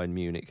Barcelona and Bayern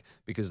Munich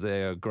because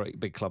they're great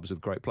big clubs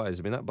with great players.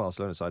 I mean, that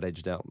Barcelona side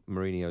edged out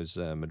Mourinho's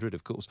Madrid,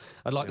 of course.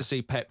 I'd like to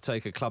see Pep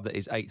take a club that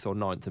is 8th or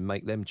 9th and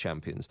make them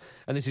champions.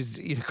 And this is,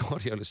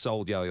 Guardiola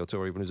sold Yaya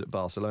Toure when he was at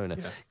Barcelona.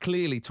 Yeah.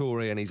 Clearly,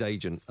 Toure and his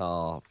agent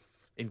are...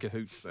 in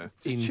cahoots there.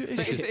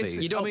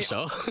 You don't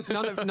so.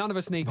 None of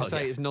us need to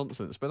say it's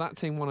nonsense, but that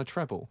team won a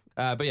treble.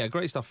 But yeah,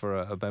 great stuff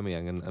for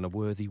Aubameyang and a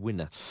worthy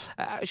winner.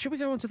 Should we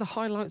go on to the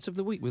highlights of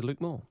the week with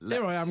Luke Moore?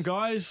 Here I am,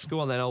 guys.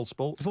 Go on then, old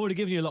sport. I've already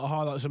given you a lot of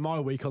highlights of my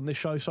week on this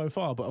show so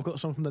far, but I've got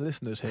some from the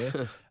listeners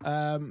here.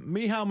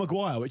 Michal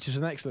Maguire, which is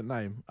an excellent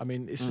name. I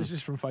mean, this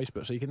is from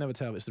Facebook, so you can never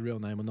tell if it's the real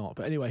name or not.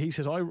 But anyway, he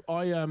says,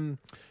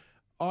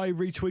 I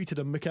retweeted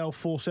a Mikel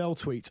Forsell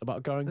tweet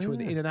about going to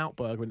an In-N-Out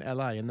burger in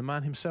LA, and the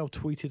man himself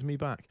tweeted me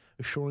back,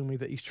 assuring me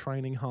that he's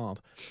training hard.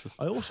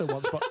 I also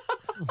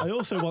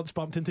once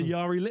bumped into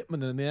Yari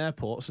Lippmann in the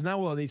airport, so now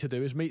all I need to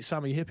do is meet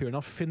Sammy Hippier, and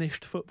I've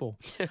finished football.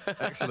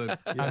 Excellent.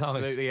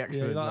 Absolutely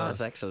excellent.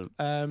 That's excellent.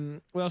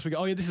 What else we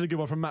got? Oh, yeah, this is a good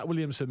one from Matt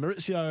Williamson.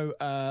 Maurizio,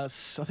 I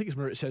think it's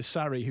Maurizio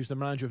Sarri, who's the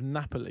manager of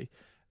Napoli,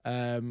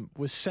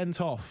 was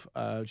sent off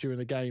during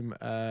the game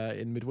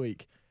in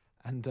midweek.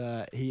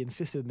 And he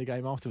insisted in the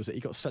game afterwards that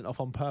he got sent off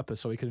on purpose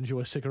so he could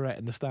enjoy a cigarette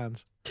in the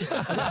stands.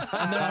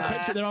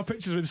 And there are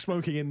pictures of him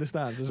smoking in the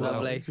stands as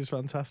well, which is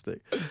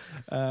fantastic.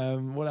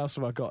 What else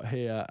have I got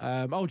here?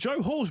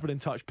 Joe Hall's been in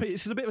touch. Pete,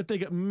 this is a bit of a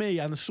dig at me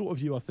and the sort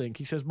of you, I think.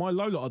 He says, my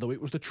low light of the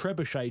week was the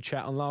trebuchet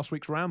chat on last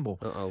week's Ramble.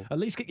 At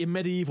least get your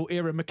medieval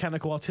era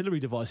mechanical artillery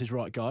devices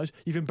right, guys.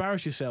 You've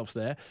embarrassed yourselves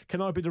there.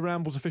 Can I be the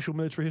Ramble's official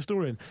military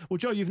historian? Well,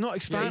 Joe, you've not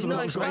expanded on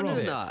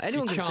that.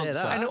 Anyone can say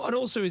that. And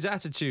also his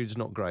attitude's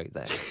not great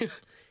there.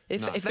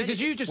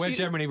 We're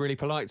generally really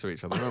polite to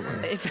each other,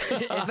 aren't we?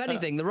 If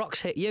anything, the rock's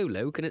hit you,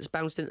 Luke, and it's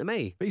bounced into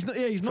me. But he's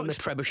not the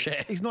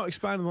trebuchet. He's not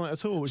expanding on it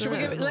at all.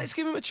 Let's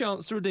give him a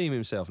chance to redeem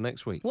himself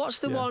next week. What's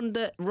the one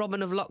that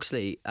Robin of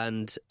Locksley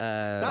and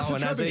that's a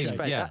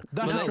trebuchet. Yeah,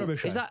 that's a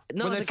trebuchet. Is that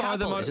that's a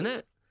catapult, isn't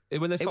it?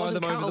 When they fire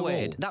them over the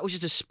wall. That was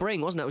just a spring,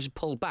 wasn't it? It was just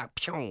pulled back.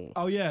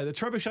 Oh yeah, the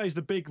trebuchet is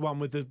the big one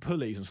with the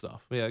pulleys and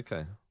stuff. Yeah,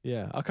 okay.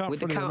 Yeah, I can't.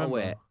 With the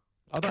counterweight.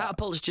 The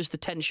catapult's just the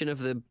tension of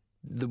the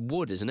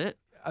wood, isn't it?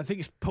 I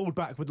think it's pulled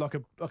back with like a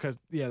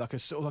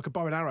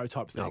bow and arrow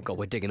type thing. Oh God,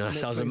 we're digging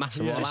ourselves a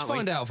massive hole. Just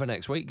find out for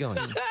next week,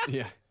 guys.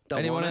 Yeah.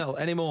 Anyone else?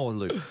 Any more,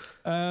 Luke?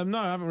 No,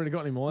 I haven't really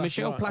got any more.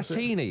 Michel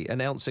Platini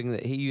announcing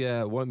that he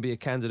won't be a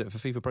candidate for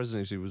FIFA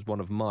presidency was one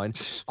of mine.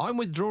 I'm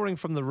withdrawing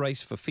from the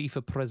race for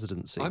FIFA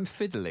presidency. I'm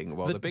fiddling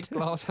while the big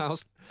glass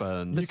house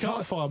burns. You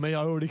can't fire me,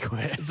 I already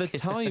quit. The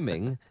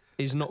timing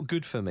is not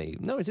good for me.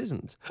 No, it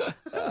isn't.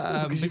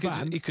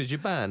 Because you're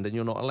banned and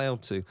you're not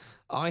allowed to.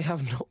 I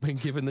have not been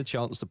given the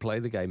chance to play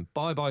the game.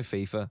 Bye-bye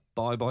FIFA.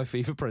 Bye-bye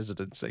FIFA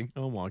presidency.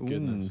 Oh, my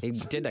goodness. He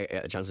did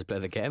get a chance to play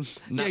the game.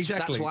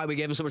 Exactly. That's why we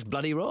gave him so much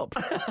bloody rub.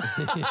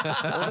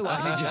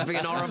 Otherwise, he'd just be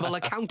an horrible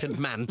accountant,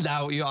 man.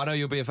 Now, I know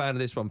you'll be a fan of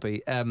this one,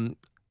 Pete.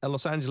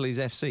 Los Angeles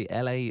FC,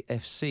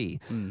 LAFC,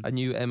 a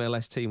new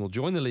MLS team will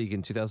join the league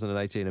in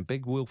 2018, and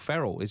Big Will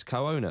Ferrell is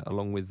co-owner,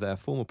 along with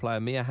former player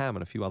Mia Hamm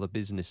and a few other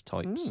business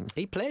types.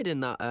 He played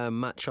in that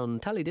match on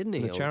telly, didn't he?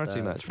 The charity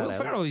match. Will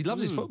Ferrell, he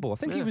loves his football. I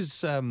think he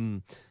was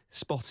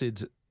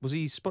spotted... Was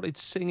he spotted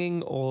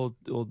singing or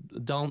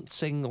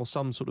dancing or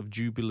some sort of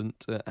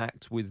jubilant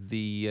act with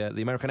the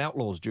American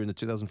Outlaws during the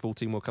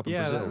 2014 World Cup in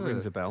Brazil? Yeah, that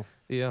rings a bell.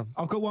 Yeah.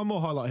 I've got one more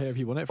highlight here if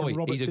you want it. From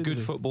Robert he's a Dinsey. good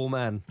football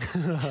man.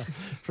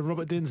 From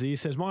Robert Dinsey, he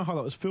says, my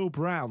highlight was Phil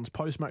Brown's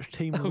post-match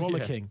team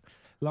rollicking.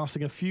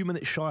 Lasting a few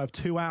minutes shy of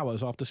 2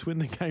 hours after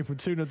Swindon came from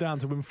 2-0 down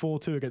to win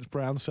 4-2 against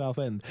Brown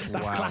Southend.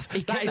 That's class.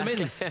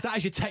 That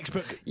is your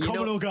textbook.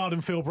 Commodore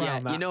Garden Phil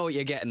Brown. Yeah, you know what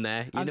you're getting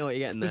there.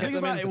 The thing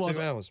about it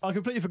was, I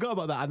completely forgot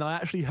about that, and I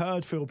actually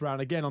heard Phil Brown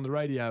again on the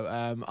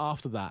radio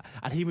after that,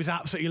 and he was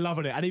absolutely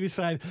loving it. And he was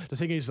saying, the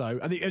thing is though,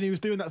 and he was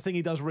doing that thing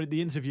he does with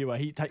the interviewer.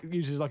 He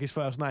uses like his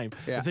first name.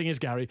 Yeah. The thing is,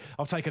 Gary,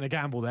 I've taken a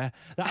gamble there.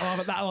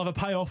 That'll either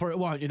pay off or it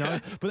won't, you know.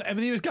 But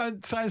he was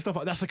saying stuff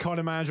like, that's the kind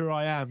of manager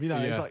I am. You know,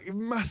 it's like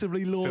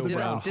massively laudable.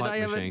 Did I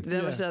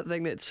ever say that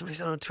thing that somebody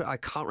said on Twitter? I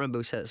can't remember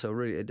who said it, so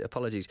really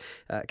apologies.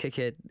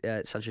 Kike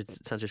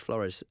Sanchez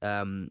Flores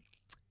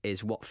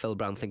is what Phil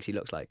Brown thinks he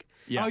looks like.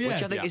 Yeah.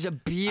 Which I think is a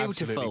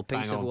beautiful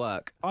piece of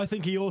work. I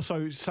think he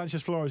also,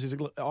 Sanchez Flores is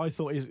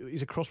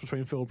he's a cross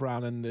between Phil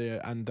Brown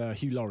and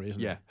Hugh Laurie,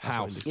 isn't he? Yeah,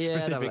 House.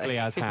 Specifically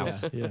as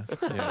House.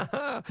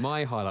 Yeah.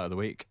 My highlight of the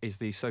week is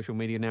the social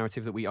media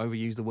narrative that we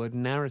overuse the word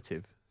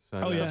narrative.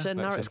 So, Stop saying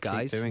narrative,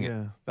 guys. Doing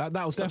it.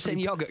 That'll Stop saying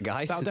yogurt,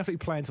 guys. That'll definitely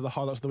play into the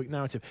highlights of the week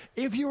narrative.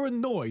 If you're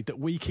annoyed that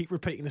we keep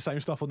repeating the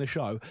same stuff on this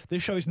show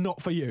is not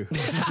for you.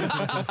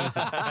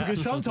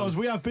 Because sometimes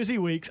we have busy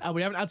weeks and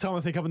we haven't had time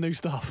to think up new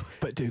stuff.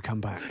 But do come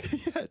back.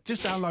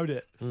 Just download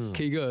it.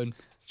 Keegan.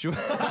 Do you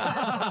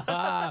have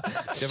a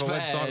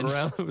website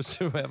round? Let's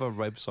have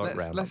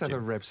a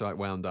website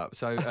wound up.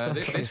 So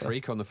this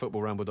week on the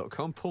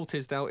footballramble.com, Paul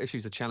Tisdale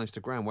issues a challenge to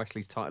Graham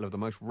Wesley's title of the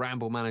most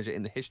ramble manager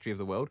in the history of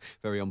the world.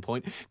 Very on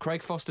point.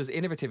 Craig Foster's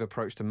innovative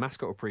approach to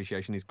mascot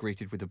appreciation is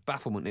greeted with the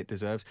bafflement it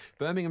deserves.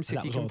 Birmingham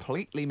City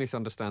completely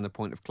misunderstand the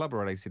point of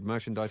club-related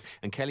merchandise,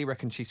 and Kelly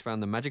reckons she's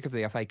found the magic of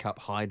the FA Cup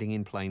hiding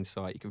in plain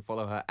sight. You can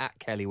follow her at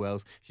Kelly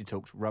Wells. She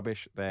talks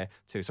rubbish there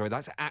too. Sorry,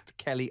 that's at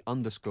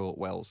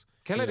Kelly_Wells.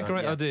 Kelly had a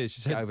great idea. She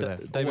said over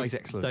there. Always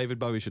excellent. David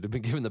Bowie should have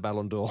been given the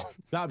Ballon d'Or.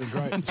 That'd be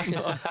great.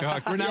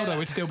 Ronaldo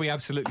would still be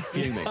absolutely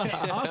fuming.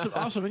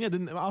 Arsene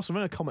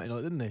Wenger commented on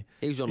it, didn't he?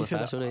 He was on the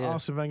first, wasn't he?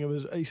 Arsene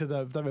Wenger he said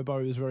David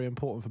Bowie was very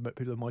important for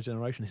people of my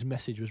generation. His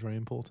message was very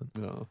important.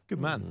 Oh. Good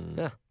man.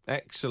 Yeah.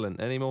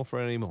 Excellent. Any more for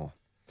any more?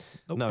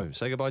 Nope. No.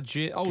 Say goodbye,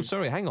 Jim. Oh,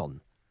 sorry. Hang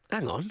on.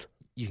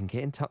 You can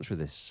get in touch with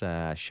this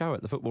show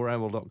at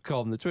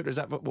thefootballramble.com. The Twitter is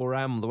at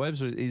footballramble. The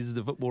website is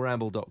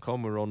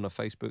thefootballramble.com. We're on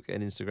Facebook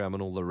and Instagram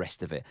and all the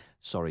rest of it.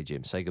 Sorry,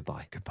 Jim. Say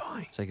goodbye.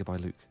 Goodbye. Say goodbye,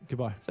 Luke.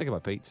 Goodbye. Say goodbye,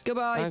 Pete.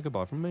 Goodbye. And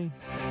goodbye from me.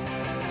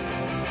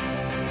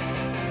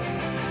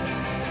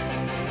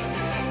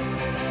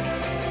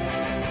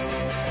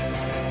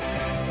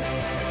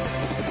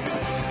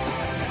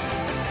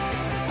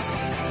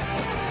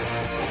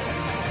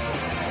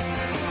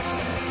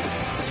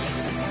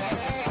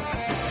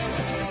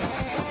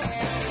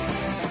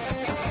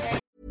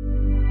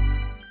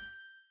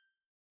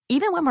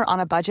 Even when we're on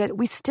a budget,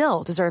 we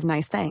still deserve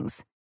nice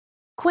things.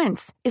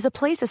 Quince is a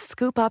place to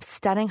scoop up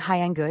stunning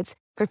high-end goods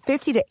for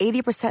 50 to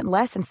 80%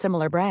 less than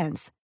similar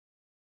brands.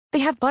 They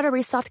have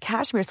buttery soft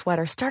cashmere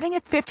sweaters starting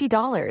at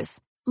 $50,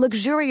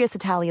 luxurious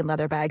Italian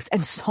leather bags,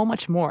 and so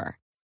much more.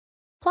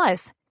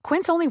 Plus,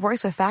 Quince only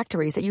works with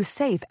factories that use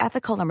safe,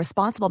 ethical, and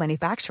responsible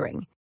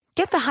manufacturing.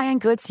 Get the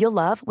high-end goods you'll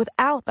love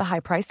without the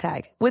high price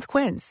tag with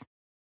Quince.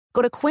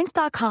 Go to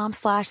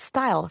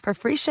quince.com/style for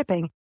free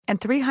shipping and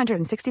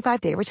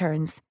 365-day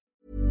returns.